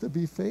not have to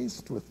be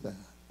faced with that.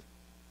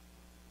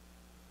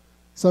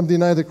 Some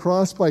deny the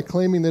cross by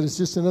claiming that it's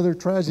just another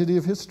tragedy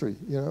of history.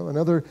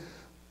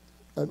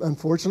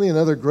 Unfortunately,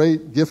 another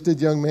great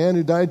gifted young man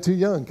who died too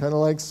young, kind of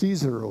like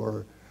Caesar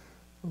or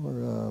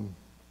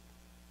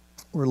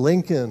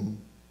Lincoln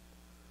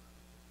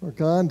or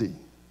Gandhi.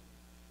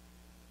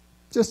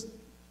 Just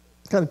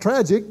kind of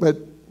tragic, but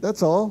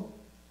that's all.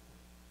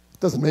 It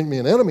doesn't make me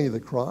an enemy of the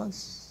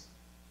cross,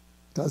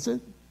 does it?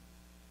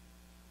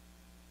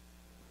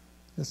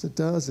 Yes, it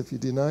does if you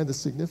deny the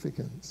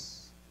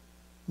significance.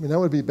 I mean, that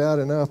would be bad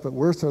enough, but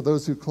worse are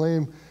those who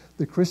claim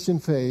the Christian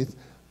faith,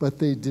 but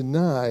they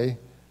deny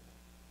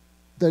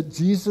that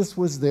Jesus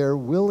was there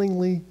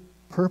willingly,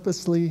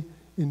 purposely,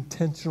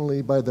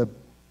 intentionally by the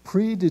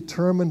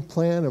predetermined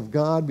plan of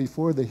God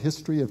before the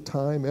history of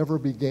time ever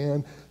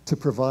began to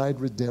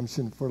provide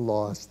redemption for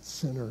lost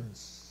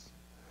sinners.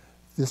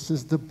 This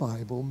is the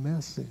Bible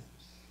message.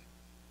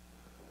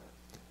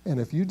 And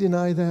if you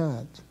deny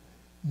that,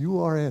 you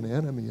are an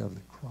enemy of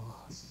the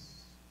cross.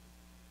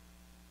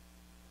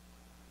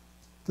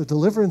 The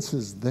deliverance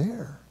is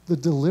there. The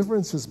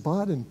deliverance is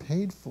bought and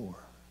paid for.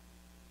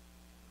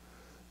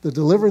 The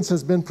deliverance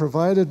has been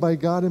provided by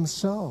God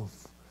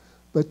himself.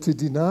 But to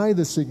deny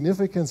the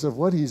significance of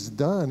what he's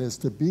done is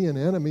to be an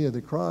enemy of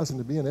the cross, and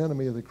to be an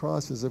enemy of the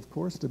cross is, of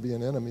course, to be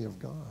an enemy of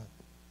God.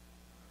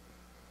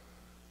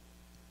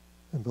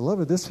 And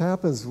beloved, this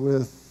happens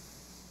with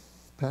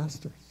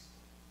pastors.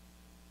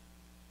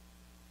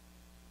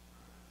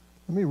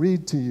 Let me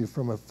read to you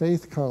from a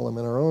faith column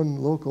in our own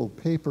local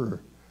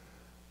paper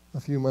a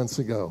few months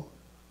ago.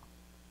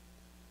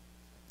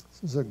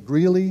 This is a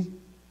Greeley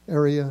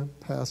area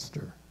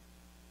pastor.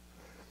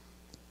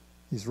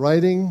 He's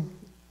writing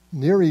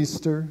near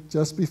Easter,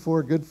 just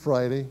before Good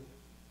Friday,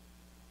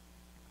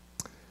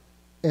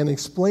 and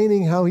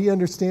explaining how he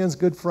understands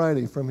Good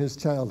Friday from his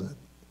childhood.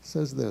 He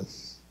says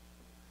this.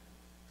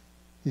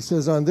 He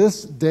says, on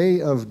this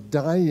day of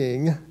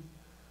dying,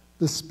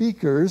 the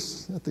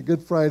speakers at the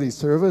Good Friday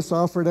service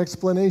offered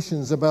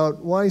explanations about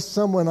why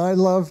someone I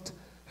loved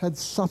had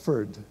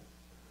suffered.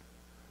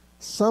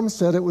 Some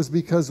said it was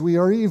because we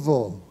are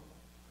evil.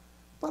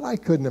 But I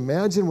couldn't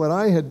imagine what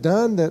I had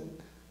done that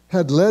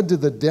had led to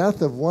the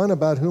death of one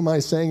about whom I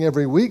sang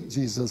every week,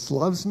 Jesus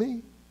loves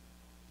me.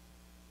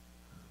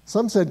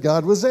 Some said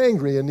God was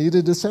angry and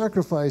needed a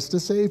sacrifice to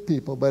save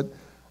people, but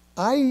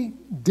I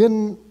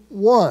didn't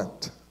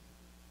want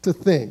to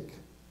think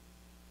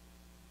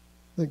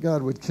that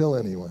God would kill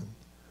anyone.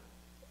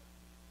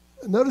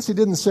 Notice he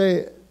didn't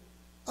say,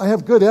 I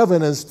have good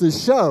evidence to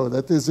show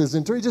that this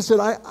isn't true. He just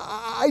said,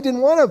 I didn't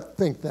want to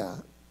think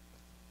that.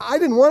 I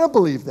didn't want to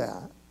believe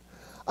that.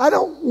 I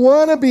don't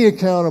want to be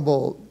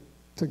accountable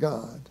to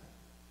God.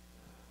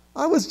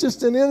 I was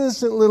just an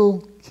innocent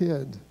little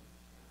kid.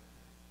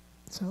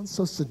 It sounds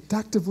so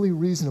seductively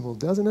reasonable,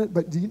 doesn't it?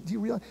 But do you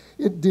realize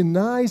it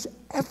denies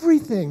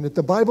everything that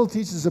the Bible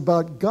teaches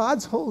about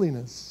God's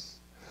holiness,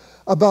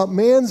 about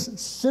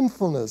man's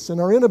sinfulness and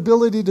our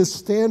inability to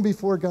stand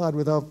before God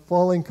without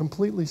falling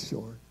completely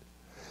short.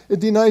 It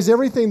denies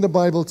everything the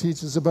Bible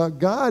teaches about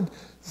God's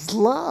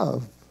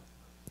love,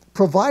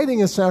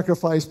 providing a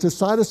sacrifice to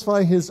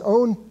satisfy his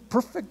own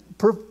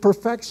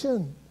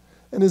perfection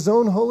and his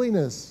own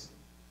holiness.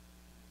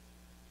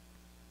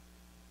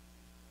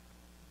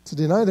 To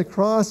deny the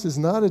cross is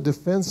not a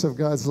defense of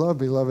God's love,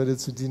 beloved.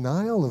 It's a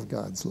denial of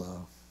God's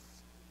love.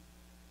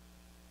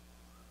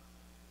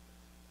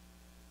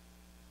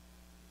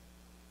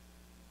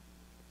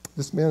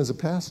 This man is a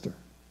pastor.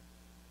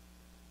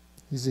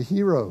 He's a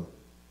hero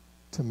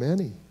to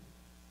many.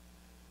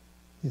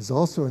 He's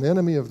also an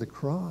enemy of the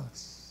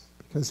cross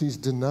because he's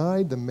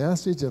denied the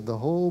message of the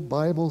whole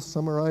Bible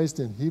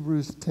summarized in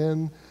Hebrews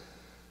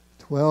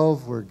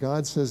 10:12, where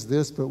God says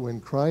this, "But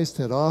when Christ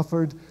had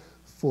offered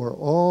for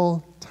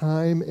all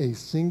time a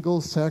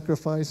single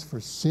sacrifice for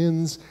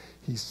sins,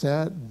 he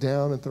sat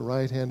down at the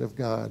right hand of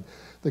God."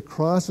 The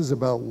cross is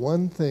about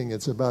one thing.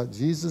 It's about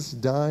Jesus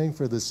dying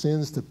for the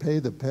sins to pay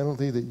the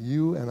penalty that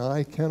you and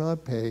I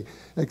cannot pay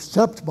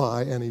except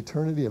by an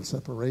eternity of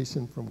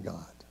separation from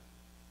God.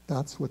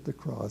 That's what the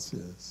cross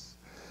is.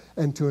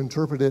 And to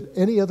interpret it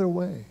any other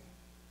way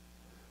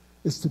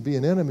is to be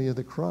an enemy of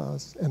the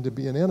cross and to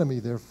be an enemy,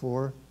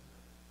 therefore,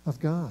 of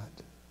God.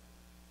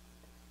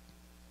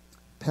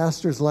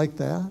 Pastors like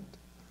that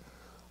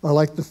are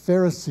like the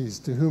Pharisees,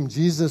 to whom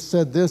Jesus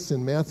said this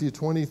in Matthew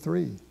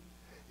 23.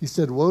 He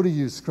said, "Woe to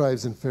you,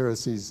 scribes and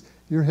Pharisees,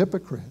 you're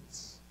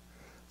hypocrites,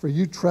 for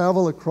you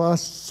travel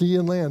across sea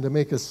and land to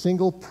make a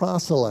single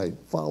proselyte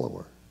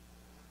follower.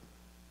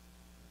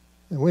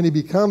 And when he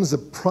becomes a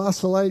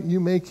proselyte, you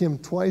make him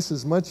twice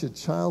as much a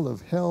child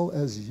of hell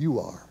as you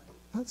are."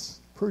 That's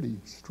pretty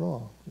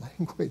strong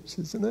language,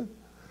 isn't it?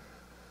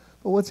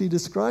 But what's he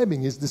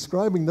describing? He's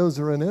describing those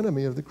who are an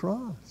enemy of the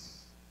cross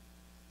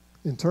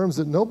in terms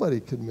that nobody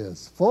could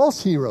miss.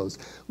 False heroes,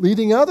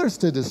 leading others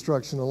to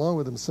destruction along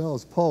with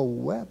themselves. Paul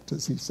wept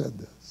as he said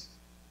this.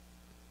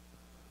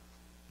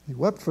 He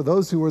wept for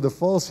those who were the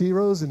false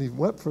heroes, and he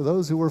wept for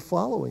those who were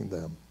following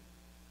them.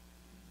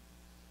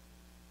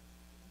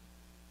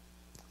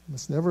 We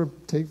must never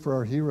take for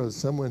our heroes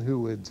someone who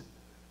would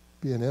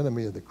be an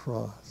enemy of the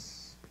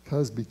cross.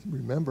 Because,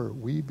 remember,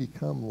 we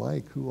become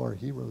like who our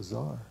heroes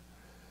are.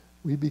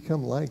 We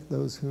become like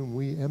those whom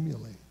we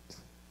emulate.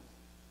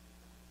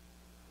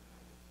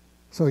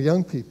 So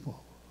young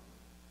people,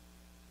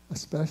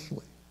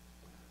 especially,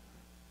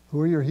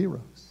 who are your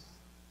heroes?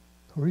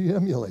 Who are you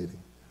emulating?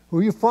 Who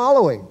are you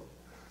following?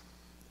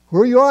 Who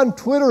are you on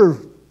Twitter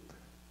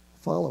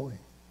following?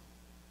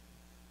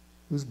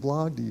 Whose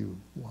blog do you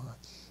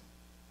watch?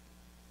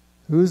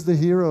 Who's the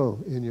hero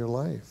in your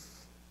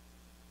life?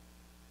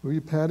 Who are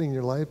you patterning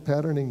your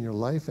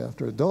life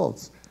after?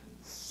 Adults,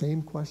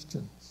 same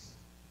questions.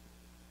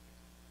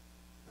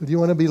 Who do you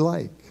want to be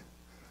like?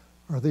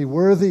 Are they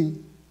worthy?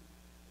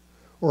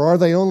 Or are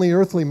they only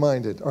earthly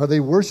minded? Are they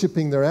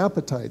worshiping their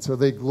appetites? Are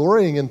they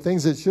glorying in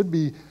things that should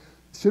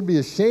be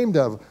ashamed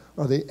of?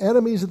 Are they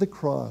enemies of the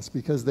cross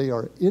because they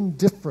are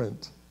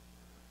indifferent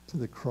to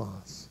the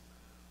cross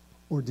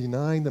or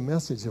denying the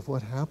message of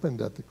what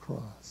happened at the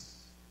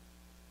cross?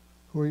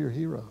 Who are your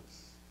heroes?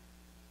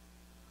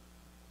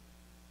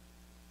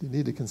 You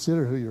need to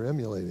consider who you're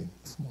emulating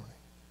this morning.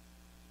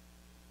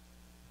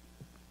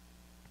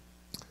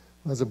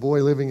 As a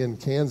boy living in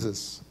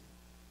Kansas,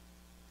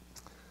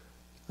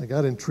 I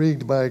got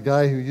intrigued by a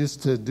guy who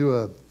used to do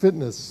a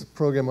fitness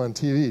program on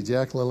TV,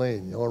 Jack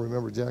LaLanne. You all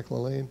remember Jack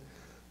LaLanne?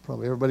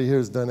 Probably everybody here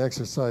has done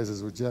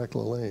exercises with Jack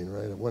LaLanne,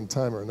 right, at one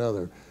time or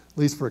another, at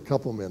least for a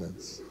couple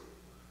minutes.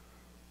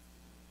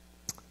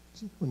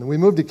 When we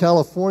moved to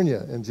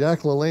California, and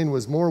Jack LaLanne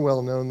was more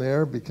well-known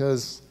there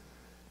because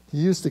he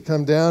used to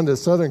come down to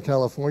Southern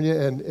California,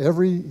 and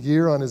every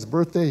year on his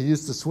birthday, he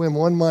used to swim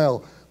 1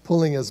 mile,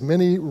 pulling as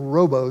many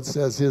rowboats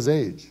as his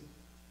age.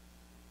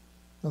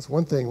 That's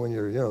one thing when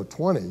you're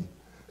 20.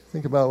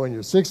 Think about when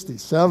you're 60,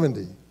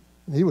 70.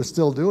 And he was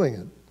still doing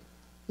it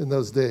in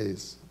those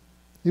days.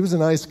 He was a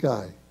nice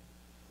guy.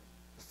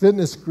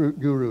 Fitness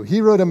guru,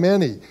 hero to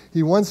many.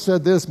 He once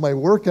said this, "My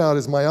workout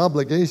is my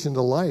obligation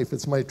to life.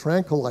 It's my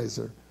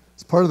tranquilizer.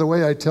 It's part of the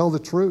way I tell the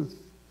truth.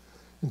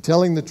 And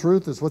telling the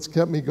truth is what's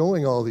kept me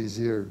going all these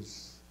years."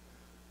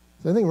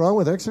 Is there anything wrong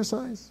with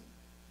exercise?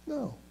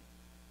 No.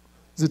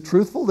 Is it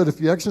truthful that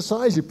if you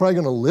exercise, you're probably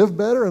going to live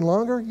better and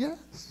longer? Yes.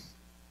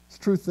 There's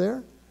truth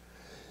there.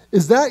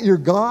 Is that your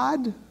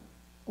God?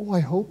 Oh, I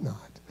hope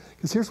not.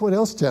 Because here's what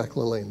else Jack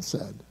LaLanne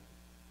said.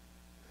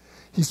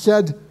 He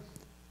said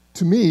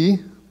to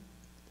me,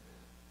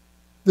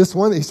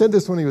 he said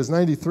this when he was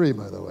 93,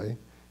 by the way.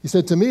 He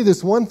said, to me,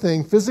 this one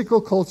thing, physical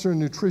culture and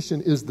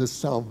nutrition, is the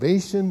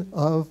salvation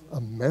of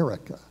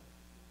America.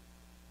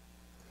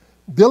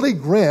 Billy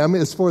Graham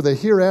is for the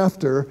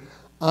hereafter.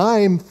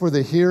 I'm for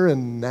the here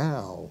and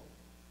now.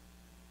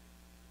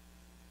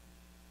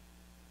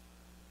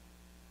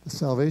 The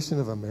salvation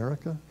of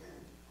America?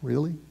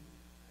 Really?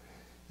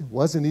 It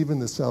wasn't even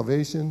the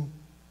salvation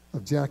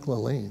of Jack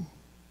LaLanne.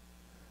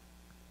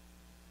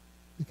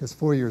 Because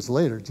 4 years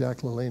later, Jack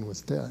LaLanne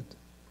was dead.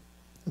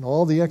 And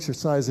all the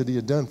exercise that he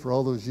had done for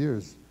all those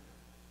years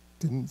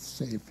didn't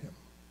save him.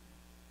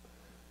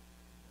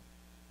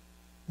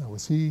 Now,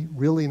 was he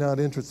really not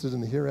interested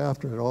in the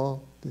hereafter at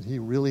all? Did he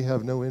really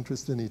have no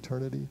interest in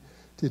eternity?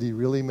 Did he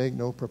really make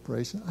no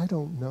preparation? I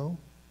don't know.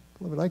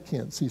 But I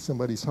can't see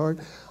somebody's heart.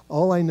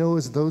 All I know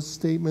is those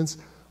statements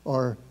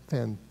are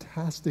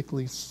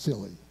fantastically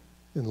silly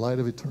in light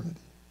of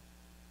eternity.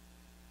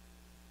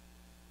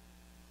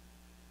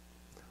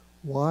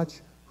 Watch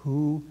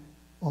who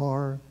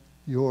are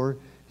your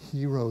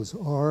heroes.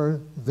 Are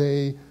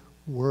they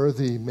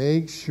worthy?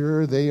 Make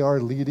sure they are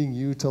leading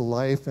you to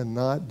life and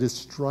not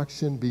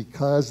destruction,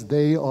 because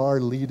they are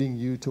leading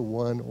you to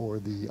one or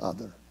the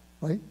other.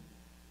 Right?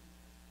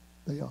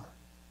 They are.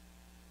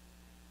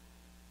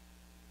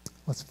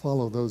 Let's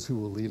follow those who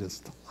will lead us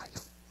to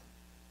life.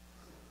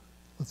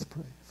 Let's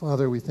pray.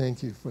 Father, we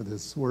thank you for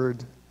this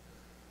word.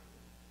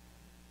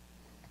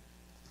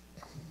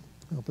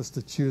 Help us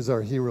to choose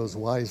our heroes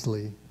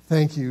wisely.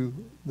 Thank you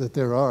that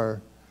there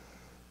are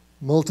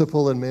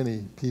multiple and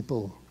many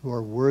people who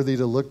are worthy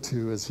to look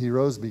to as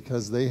heroes,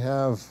 because they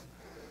have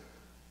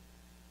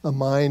a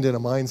mind and a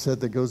mindset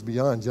that goes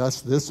beyond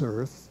just this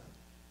earth.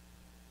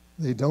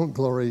 They don't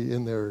glory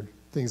in their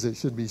things that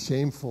should be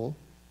shameful.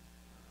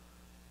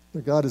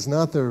 Their God is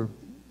not their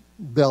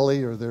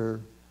belly or their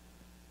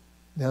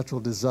natural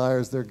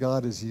desires. Their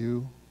God is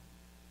you.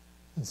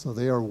 And so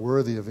they are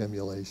worthy of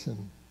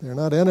emulation. They're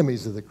not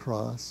enemies of the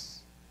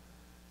cross.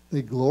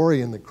 They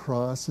glory in the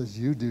cross as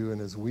you do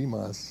and as we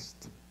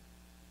must,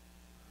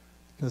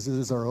 because it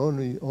is our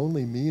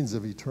only means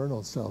of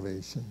eternal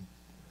salvation.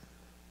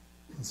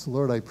 And so,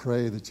 Lord, I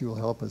pray that you will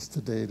help us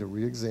today to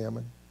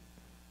re-examine,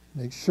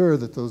 make sure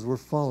that those we're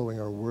following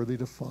are worthy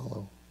to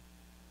follow.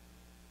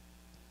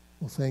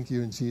 Well, thank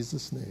you in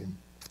Jesus' name.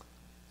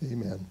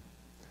 Amen.